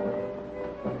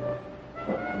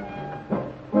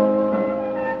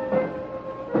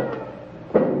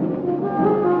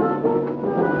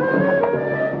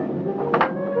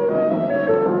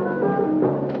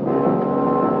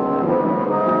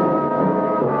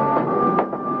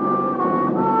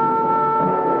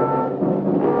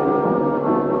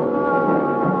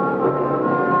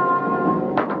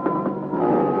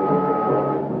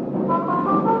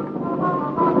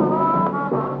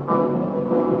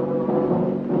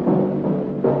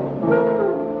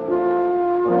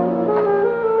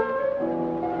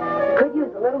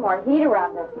 Heat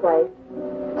around this place.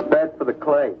 It's bad for the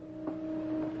clay.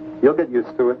 You'll get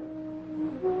used to it.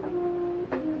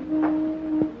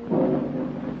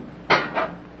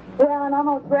 Well, I'm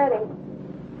almost ready.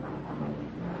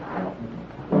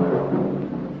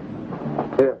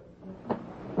 Here.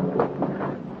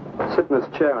 Sit in this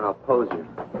chair and I'll pose you.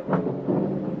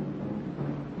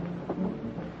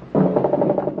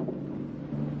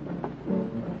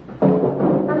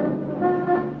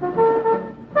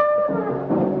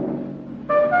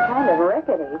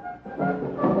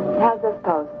 How's this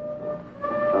pose?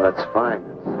 Oh, that's fine.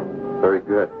 It's very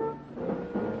good.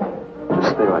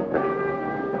 Just stay like that.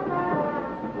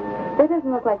 It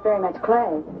doesn't look like very much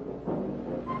clay.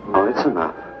 Oh, it's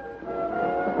enough.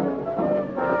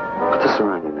 Put this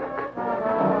around your neck.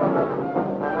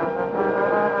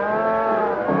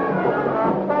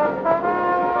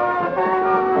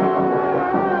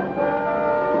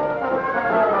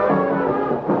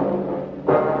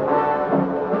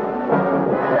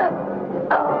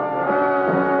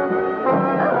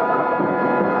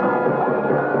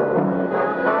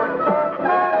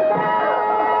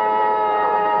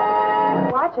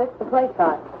 The plate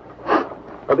caught.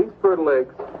 Are these fertile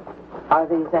eggs? Are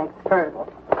these eggs fertile?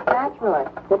 Naturally.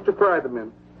 What'd you fry them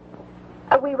in?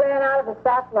 We ran out of the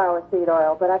safflower seed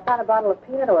oil, but I found a bottle of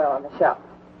peanut oil on the shelf.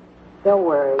 Don't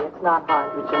worry, it's not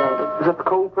hydrogenated. Is that the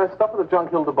cold pressed stuff or the junk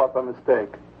Hilda bought by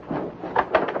mistake?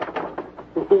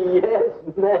 Yes,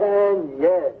 man,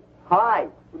 yes. Hi.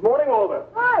 Good morning, Walter.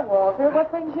 Hi, Walter. What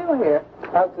brings you here?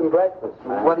 Have some breakfast,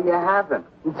 man. What are you having?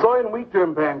 Soy and wheat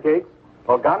germ pancakes,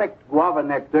 organic guava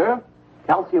nectar,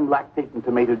 calcium lactate and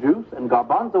tomato juice, and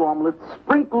garbanzo omelets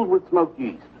sprinkled with smoked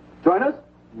yeast. Join us?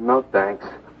 No, thanks.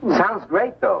 Sounds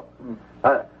great, though.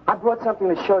 I brought something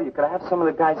to show you. Could I have some of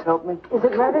the guys help me? Is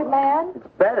it ready, man? It's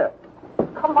better.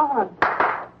 Come on.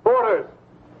 Orders.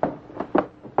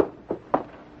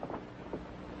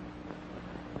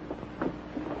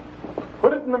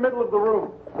 Put it in the middle of the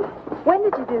room. When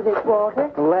did you do this,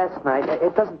 Walter? Last night.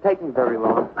 It doesn't take me very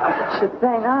long. I should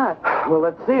say not. Well,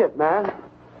 let's see it, man.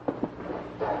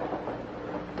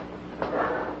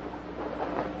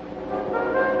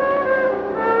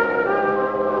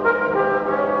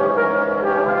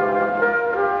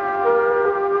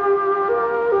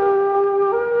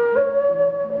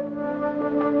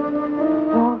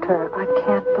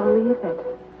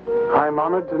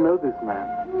 honored to know this man.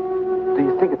 Do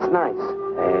you think it's nice?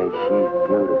 Hey, she's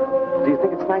beautiful. Do you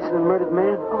think it's nicer than Murdered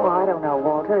Man? Oh, I don't know,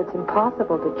 Walter. It's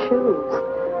impossible to choose.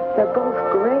 They're both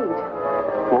great.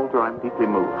 Walter, I'm deeply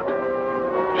moved.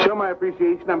 Show my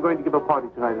appreciation, I'm going to give a party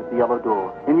tonight at the Yellow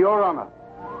Door, in your honor.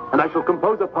 And I shall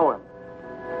compose a poem.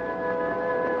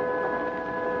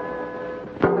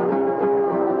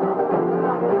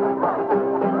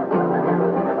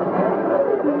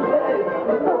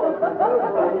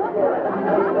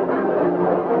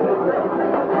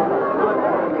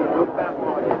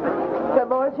 Some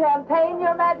more champagne,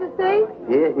 Your Majesty?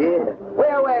 Here.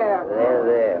 Where?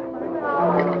 There.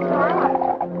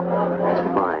 That's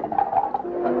fine.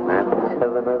 Man, let's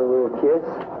have another little kiss.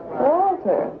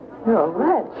 Walter, you're a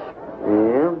wretch.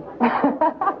 Yeah?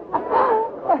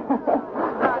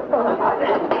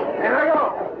 Here I go.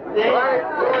 Here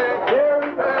we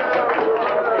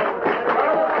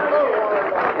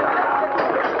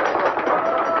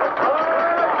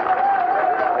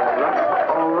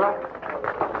All right.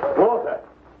 Walter.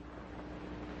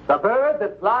 The bird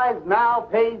that flies now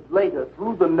pays later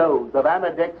through the nose of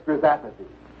ambidextrous apathy.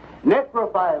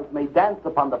 Necrophiles may dance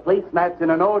upon the placemats in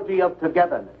an orgy of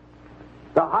togetherness.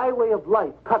 The highway of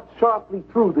life cuts sharply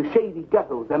through the shady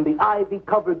ghettos and the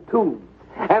ivy-covered tombs,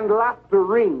 and laughter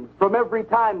rings from every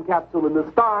time capsule in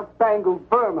the star-spangled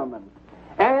firmament.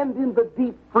 And in the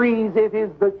deep freeze, it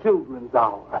is the children's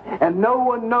hour, and no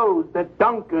one knows that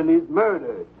Duncan is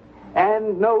murdered,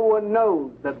 and no one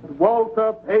knows that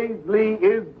Walter Paisley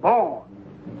is born.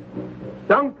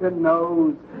 Duncan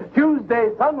knows. Tuesday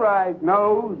sunrise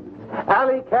knows.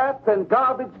 Alley cats and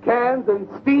garbage cans and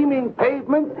steaming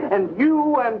pavements and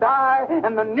you and I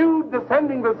and the nude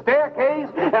descending the staircase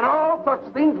and all such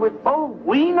things with souls,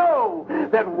 we know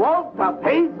that Walter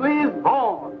Paisley is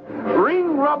born.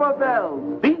 Ring rubber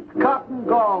bells, beat cotton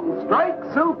gongs, strike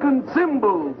silken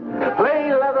cymbals,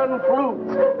 play leathern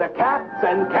flutes, the cats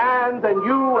and cans and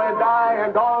you and I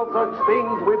and all such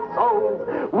things with souls.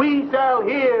 We shall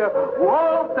hear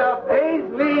Walter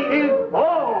Paisley is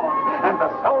born, and the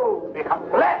souls become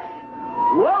flesh.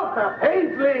 Walter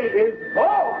Paisley is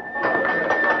born.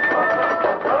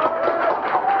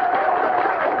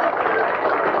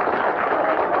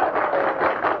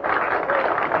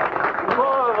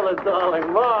 Marvelous,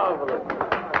 darling, marvelous.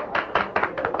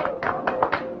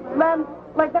 Man,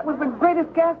 like that was the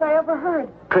greatest gas I ever heard.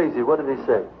 Crazy, what did he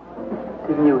say?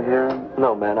 Didn't you hear him?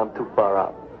 No, man, I'm too far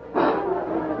out.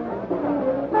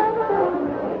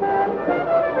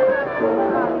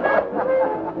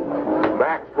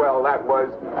 Maxwell, that was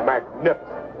magnificent.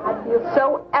 I feel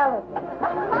so elegant.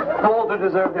 Walter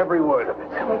deserved every word of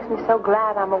it. It makes me so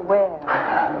glad I'm aware.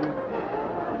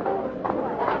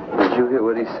 Did you hear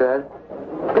what he said?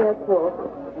 Yes, Walter.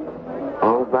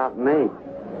 All about me.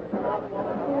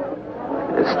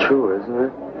 It's true, isn't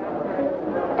it?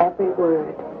 Every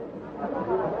word.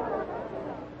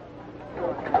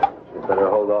 You better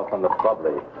hold off on the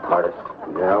bubbly, artist.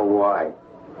 Yeah, why?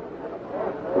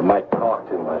 You might talk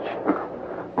too much.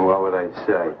 What would I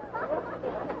say?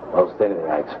 Most anything,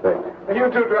 I expect. Are you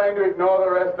two trying to ignore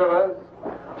the rest of us?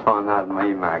 Oh, not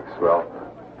me, Maxwell.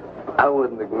 I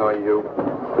wouldn't ignore you.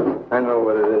 I know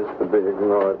what it is to be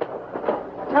ignored.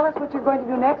 Tell us what you're going to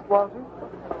do next, Walter.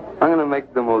 I'm going to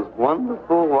make the most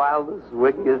wonderful, wildest,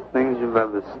 wickedest things you've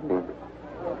ever seen.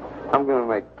 I'm going to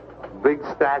make big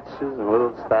statues and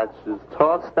little statues,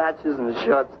 tall statues and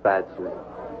short statues.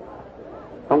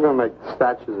 I'm going to make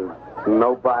statues of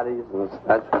nobodies and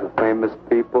statues of famous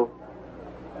people,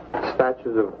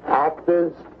 statues of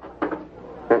actors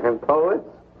and poets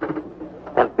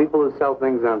and people who sell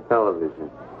things on television,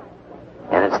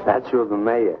 and a statue of the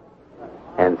mayor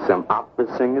and some opera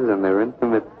singers and their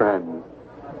intimate friends.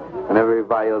 And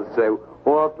everybody will say,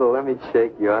 Walter, let me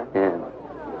shake your hand.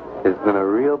 It's been a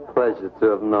real pleasure to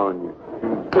have known you.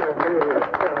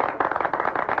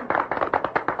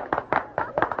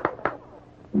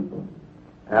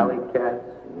 Alley cats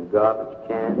and garbage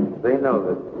cans, they know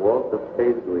that Walter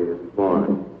Paisley is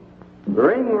born.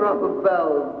 Ring rubber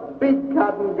bells, beat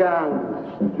cotton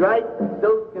gongs, strike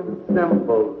silken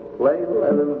cymbals, play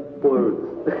leathern flutes.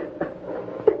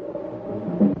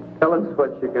 Tell us what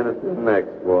you're going to do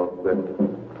next, Walter.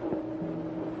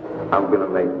 I'm going to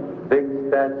make big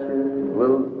statues,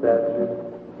 little statues,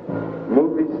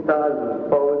 movie stars and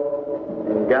poets,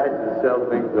 and guys who sell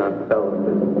things on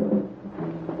television.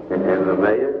 And the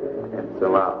mayor and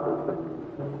some officers.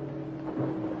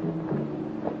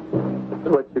 That's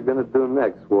what you're going to do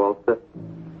next, Walter.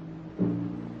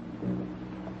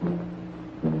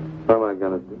 What am I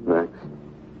going to do next?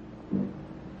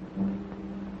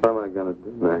 What am I going to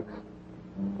do next?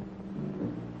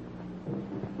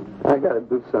 I gotta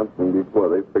do something before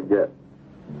they forget.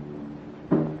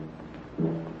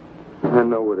 I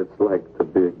know what it's like to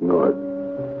be ignored.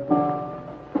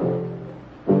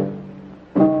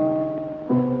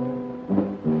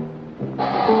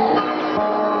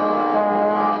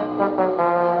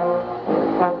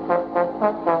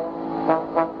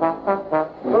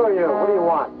 Who are you? What do you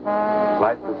want?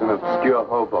 Life is an obscure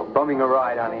hobo, bumming a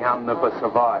ride on the omnibus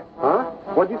survive. Huh?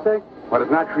 What'd you say? What is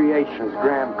not creation is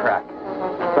graham crack.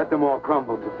 Let them all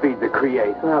crumble to feed the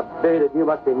creator. Oh, beat it. You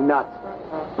must be nuts.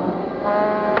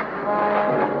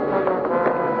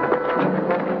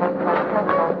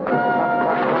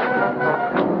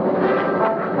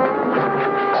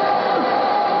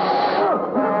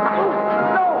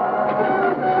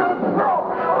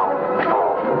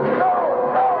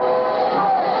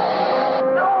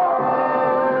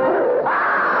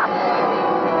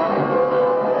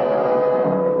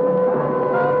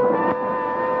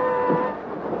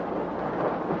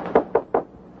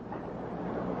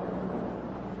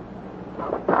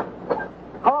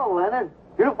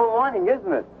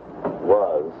 Isn't it?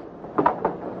 Was.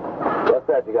 What's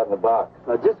that you got in the box?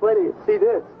 Just wait till you see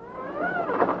this.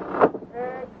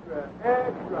 Extra,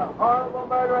 extra. Horrible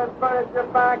murder at furniture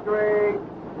factory.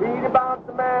 Read about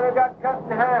the man who got cut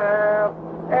in half.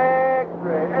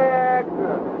 Extra,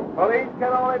 extra. Police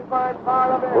can only find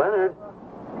part of it. Leonard.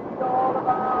 Read all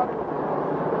about it.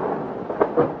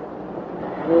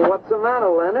 What's the matter,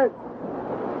 Leonard?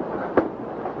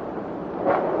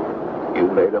 You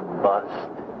made a bust.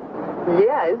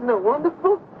 Yeah, isn't it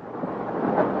wonderful?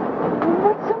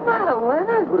 What's the matter,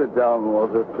 Leonard? Put it down,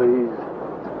 Walter, please.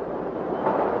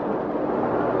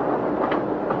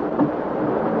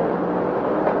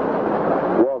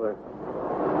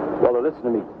 Walter, listen to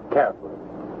me carefully.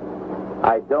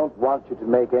 I don't want you to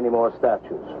make any more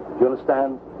statues. Do you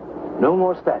understand? No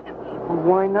more statues. Well,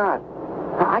 why not?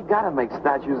 I gotta make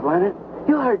statues, Leonard.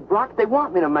 You heard Brock. They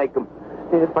want me to make them.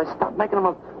 If I stop making them,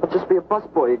 I'll just be a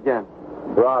busboy again.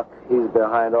 Brock, he's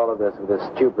behind all of this with his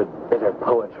stupid, bitter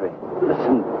poetry.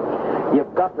 Listen,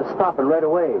 you've got to stop it right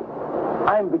away.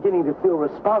 I'm beginning to feel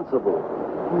responsible.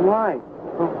 Why?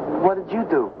 What did you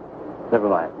do? Never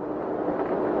mind.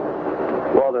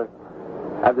 Walter,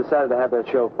 I've decided to have that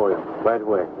show for you right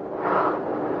away.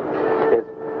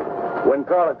 When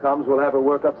Carla comes, we'll have her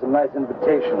work up some nice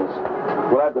invitations.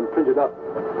 We'll have them printed up.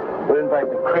 We'll invite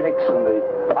the critics and the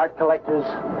art collectors.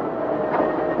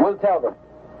 We'll tell them.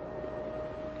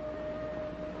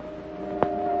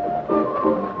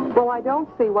 Well, I don't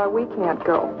see why we can't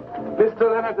go. Mr.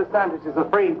 Leonard DeSantis is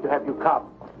afraid to have you come.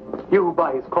 You who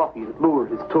buy his coffee that lure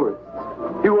his tourists.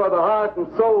 You are the heart and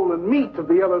soul and meat of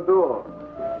the Yellow Door.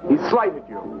 He slighted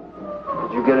you.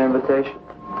 Did you get an invitation?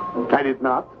 I did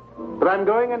not. But I'm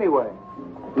going anyway.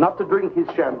 Not to drink his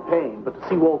champagne, but to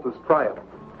see Walter's triumph.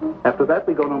 After that,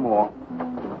 we go no more.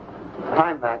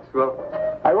 Hi, Maxwell.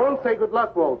 I won't say good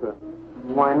luck, Walter.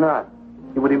 Why not?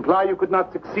 It would imply you could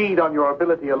not succeed on your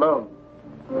ability alone.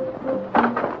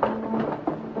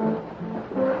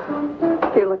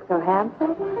 You look so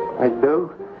handsome. I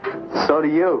do? So do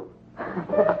you.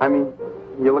 I mean,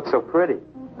 you look so pretty.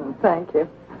 Thank you.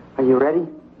 Are you ready?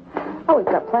 Oh, we've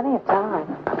got plenty of time.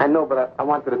 I know, but I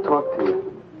wanted to talk to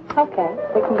you. Okay,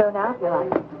 we can go now if you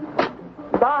like.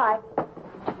 Bye.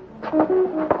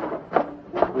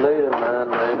 Later,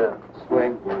 man, later.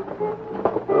 Swing.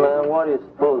 Man, why do you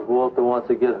suppose Walter wants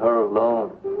to get her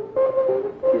alone?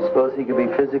 You suppose he could be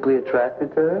physically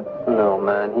attracted to her? No,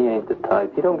 man, he ain't the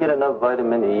type. He don't get enough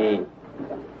vitamin E.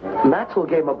 Maxwell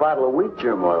gave him a bottle of wheat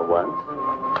germ oil once.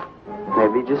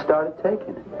 Maybe he just started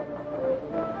taking it.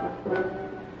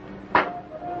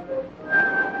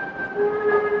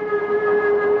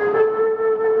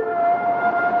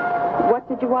 What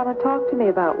did you want to talk to me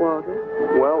about, Walter?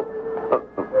 Well,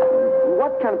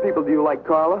 what kind of people do you like,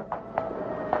 Carla?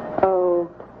 Oh,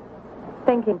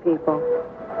 thinking people.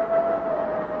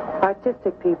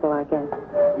 Artistic people, I guess.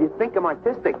 You think I'm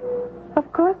artistic?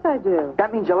 Of course I do.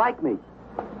 That means you like me.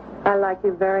 I like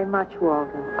you very much,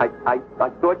 Walter. I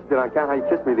thought you did. I can't how you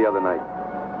kissed me the other night.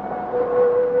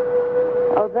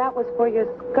 Oh, that was for your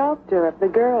sculptor of the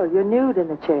girl you nude in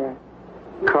the chair.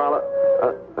 Carla,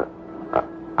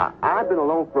 I've been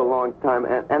alone for a long time,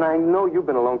 and I know you've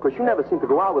been alone, because you never seem to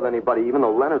go out with anybody, even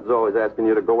though Leonard's always asking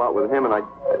you to go out with him, and I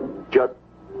just...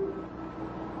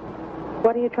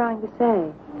 What are you trying to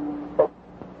say?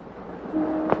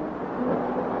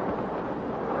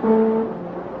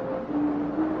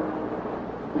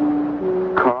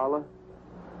 Carla,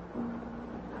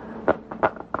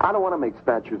 I don't want to make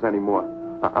statues anymore.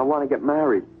 I want to get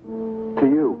married. To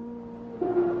you.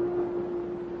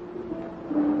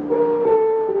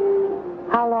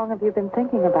 How long have you you been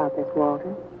thinking about this,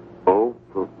 Walter? Oh,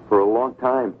 for a long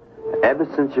time. Ever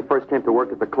since you first came to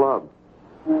work at the club.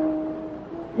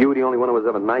 You were the only one who was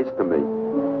ever nice to me.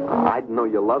 I didn't know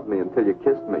you loved me until you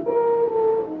kissed me.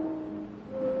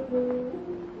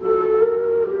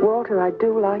 Walter, I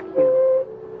do like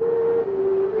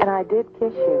you. And I did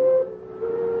kiss you.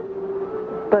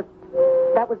 But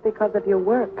that was because of your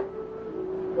work.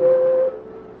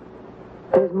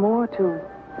 There's more to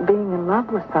being in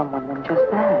love with someone than just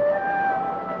that.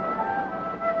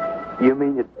 You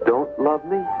mean you don't love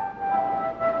me?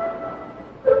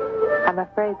 I'm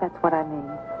afraid that's what I mean.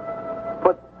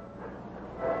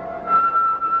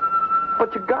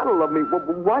 But you gotta love me.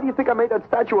 Why do you think I made that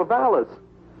statue of Alice?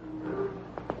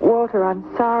 Walter, I'm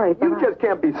sorry, but You just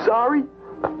can't be sorry.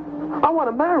 I want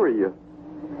to marry you.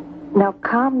 Now,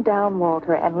 calm down,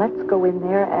 Walter, and let's go in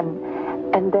there,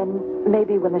 and then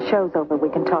maybe when the show's over, we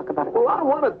can talk about it. Well, I don't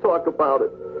want to talk about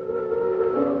it.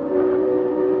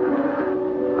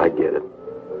 I get it.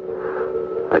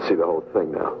 I see the whole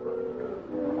thing now.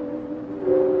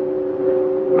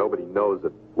 Nobody knows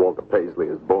that Walter Paisley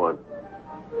is born.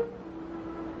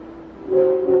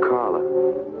 Carla,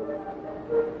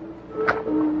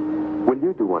 will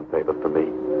you do one favor for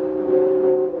me?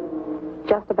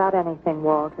 Just about anything,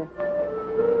 Walter.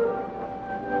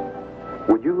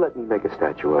 Would you let me make a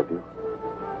statue of you?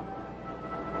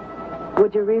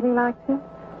 Would you really like to?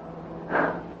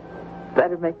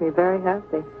 That'd make me very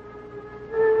happy.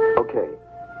 Okay.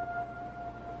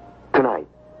 Tonight.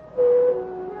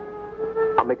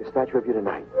 I'll make a statue of you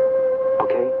tonight.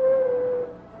 Okay?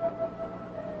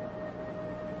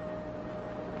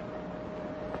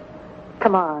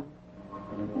 Come on.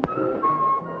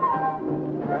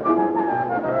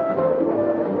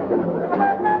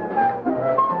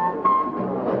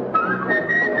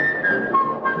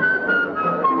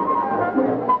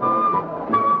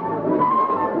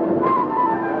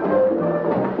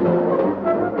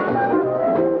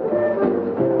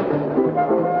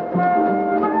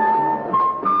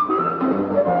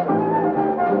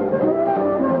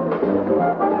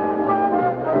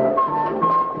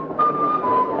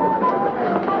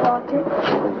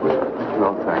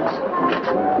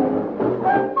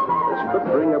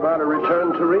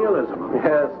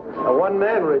 Yes, a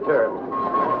one-man return.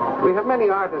 We have many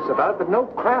artists about, but no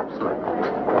craftsmen.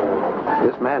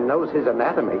 This man knows his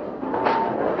anatomy.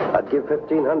 I'd give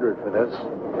 $1,500 for this.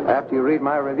 After you read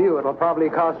my review, it'll probably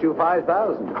cost you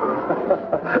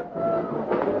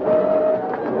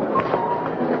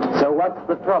 $5,000. So what's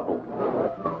the trouble?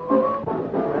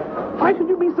 Why should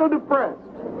you be so depressed?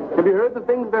 Have you heard the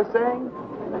things they're saying?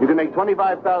 You can make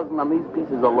 $25,000 on these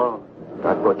pieces alone.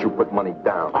 I thought you put money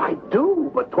down. I do,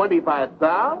 but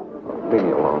 $25,000? Leave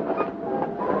me alone.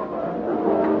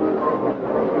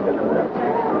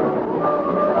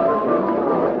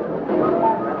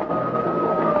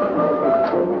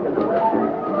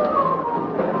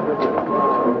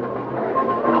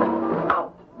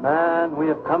 Man, we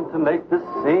have come to make this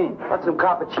scene. Want some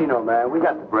cappuccino, man? We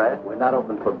got the bread. We're not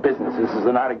open for business. This is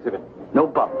an art exhibit. No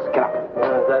bumps. Get up.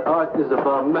 That art is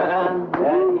about man.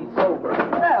 And he's sober.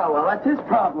 Yeah, well, that's his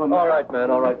problem. All right,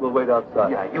 man. All right, we'll wait outside.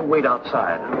 Yeah, you wait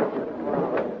outside.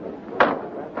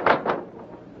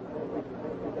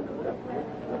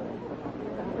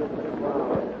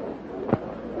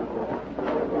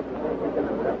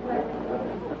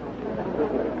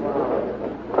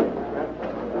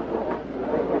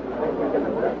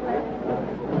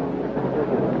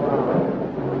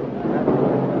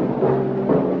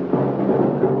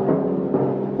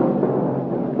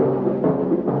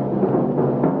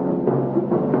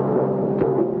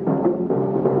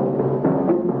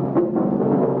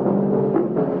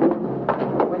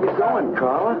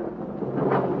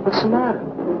 What's the matter?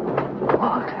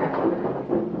 Walter,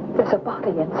 there's a body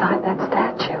inside that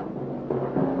statue.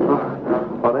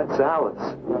 Oh, that's Alice.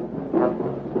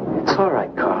 It's all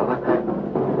right, Carla.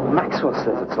 Maxwell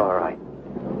says it's all right.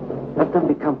 Let them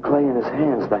become clay in his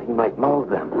hands that he might mold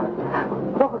them.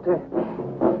 Walter,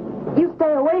 you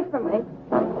stay away from me.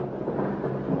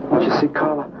 Don't you see,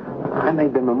 Carla? I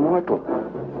made them immortal.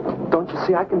 Don't you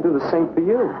see, I can do the same for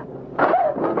you.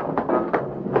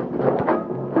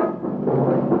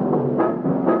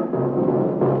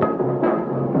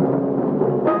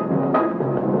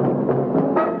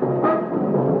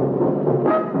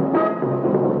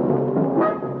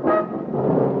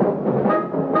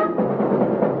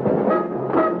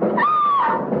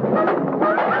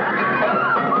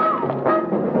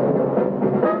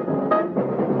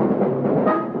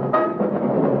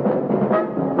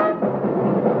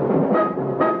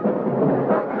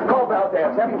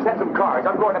 some cards.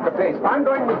 I'm going up the pace. I'm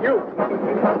going with you.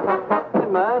 Hey,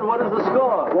 man, what is the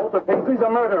score? Walter Paisley's a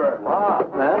murderer. Wow,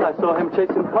 man, I saw him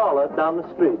chasing Carla down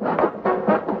the street.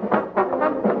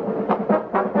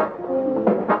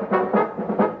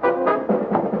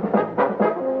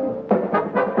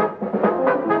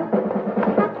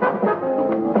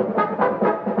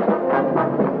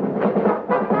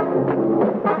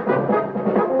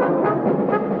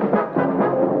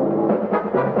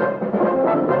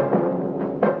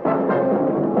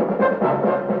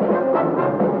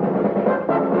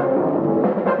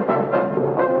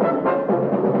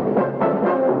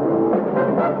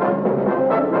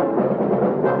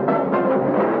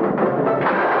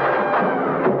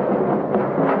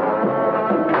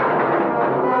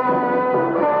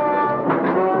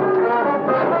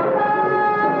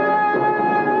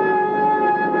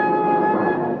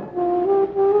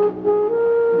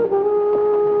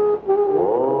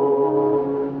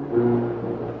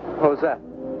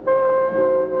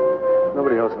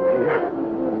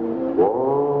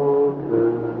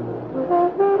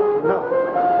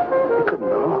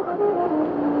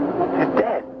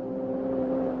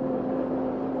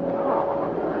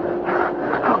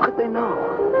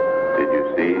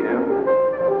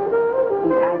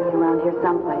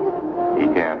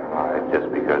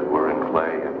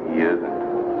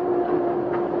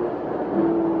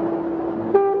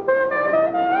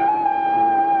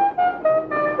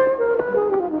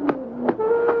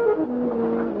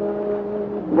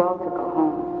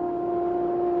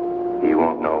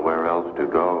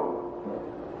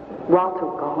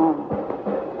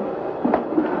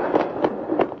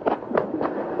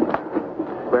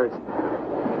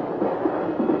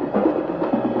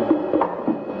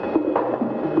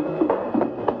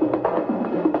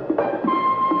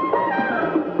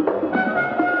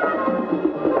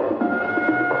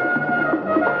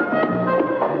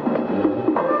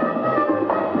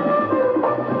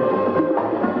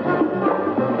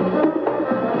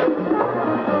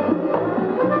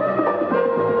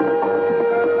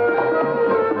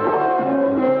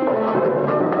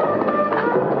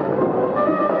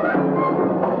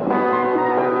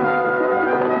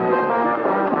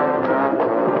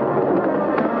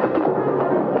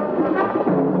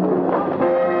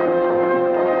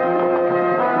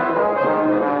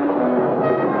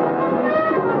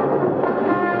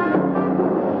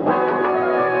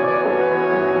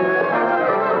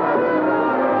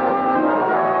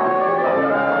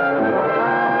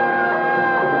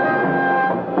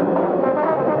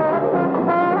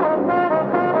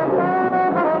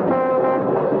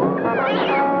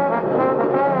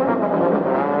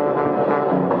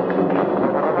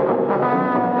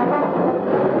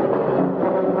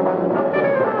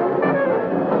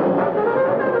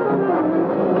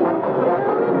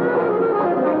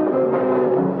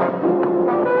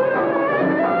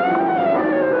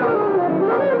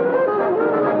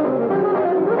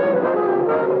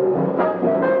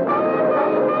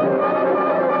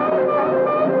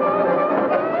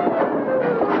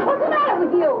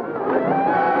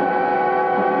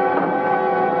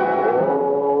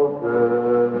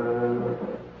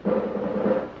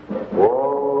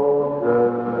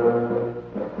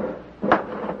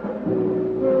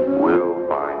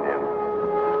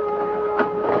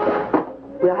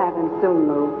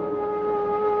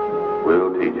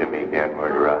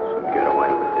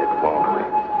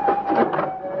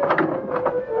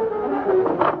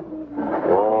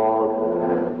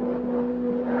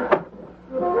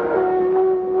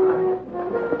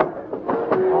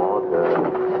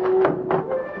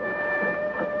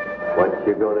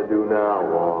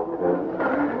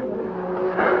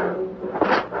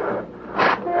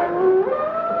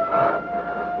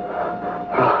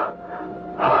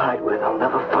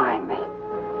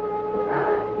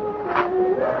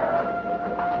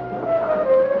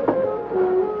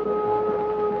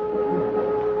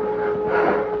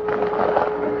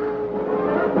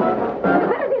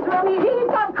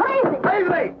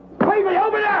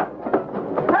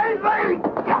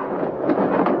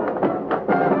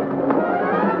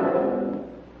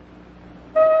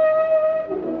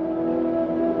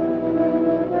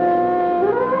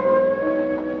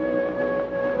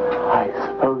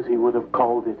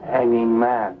 Hanging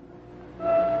Man.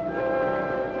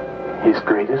 His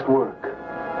greatest work.